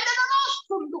 Niende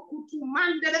namosundu kutu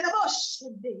mande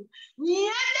namoshide.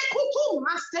 Niende kutu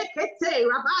masekete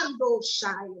rabando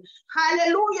shaya.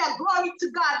 Hallelujah. Glory to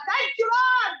God. Thank you,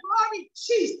 Lord. Glory,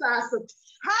 Jesus.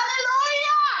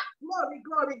 Hallelujah. Glory,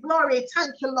 glory, glory.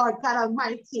 Thank you, Lord God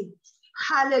Almighty.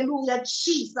 Hallelujah,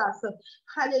 Jesus.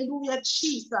 Hallelujah,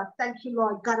 Jesus. Thank you,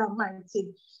 Lord God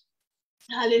Almighty.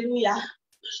 Hallelujah.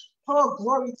 Oh,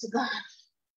 glory to God.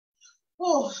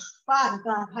 Oh, Father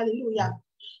God, hallelujah.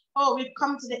 Oh, we've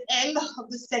come to the end of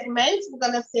the segment. We're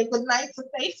going to say goodnight to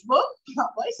Facebook. My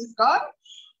voice is gone.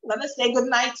 We're going to say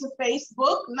goodnight to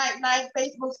Facebook. Night, night,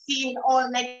 Facebook. See you all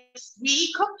next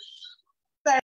week.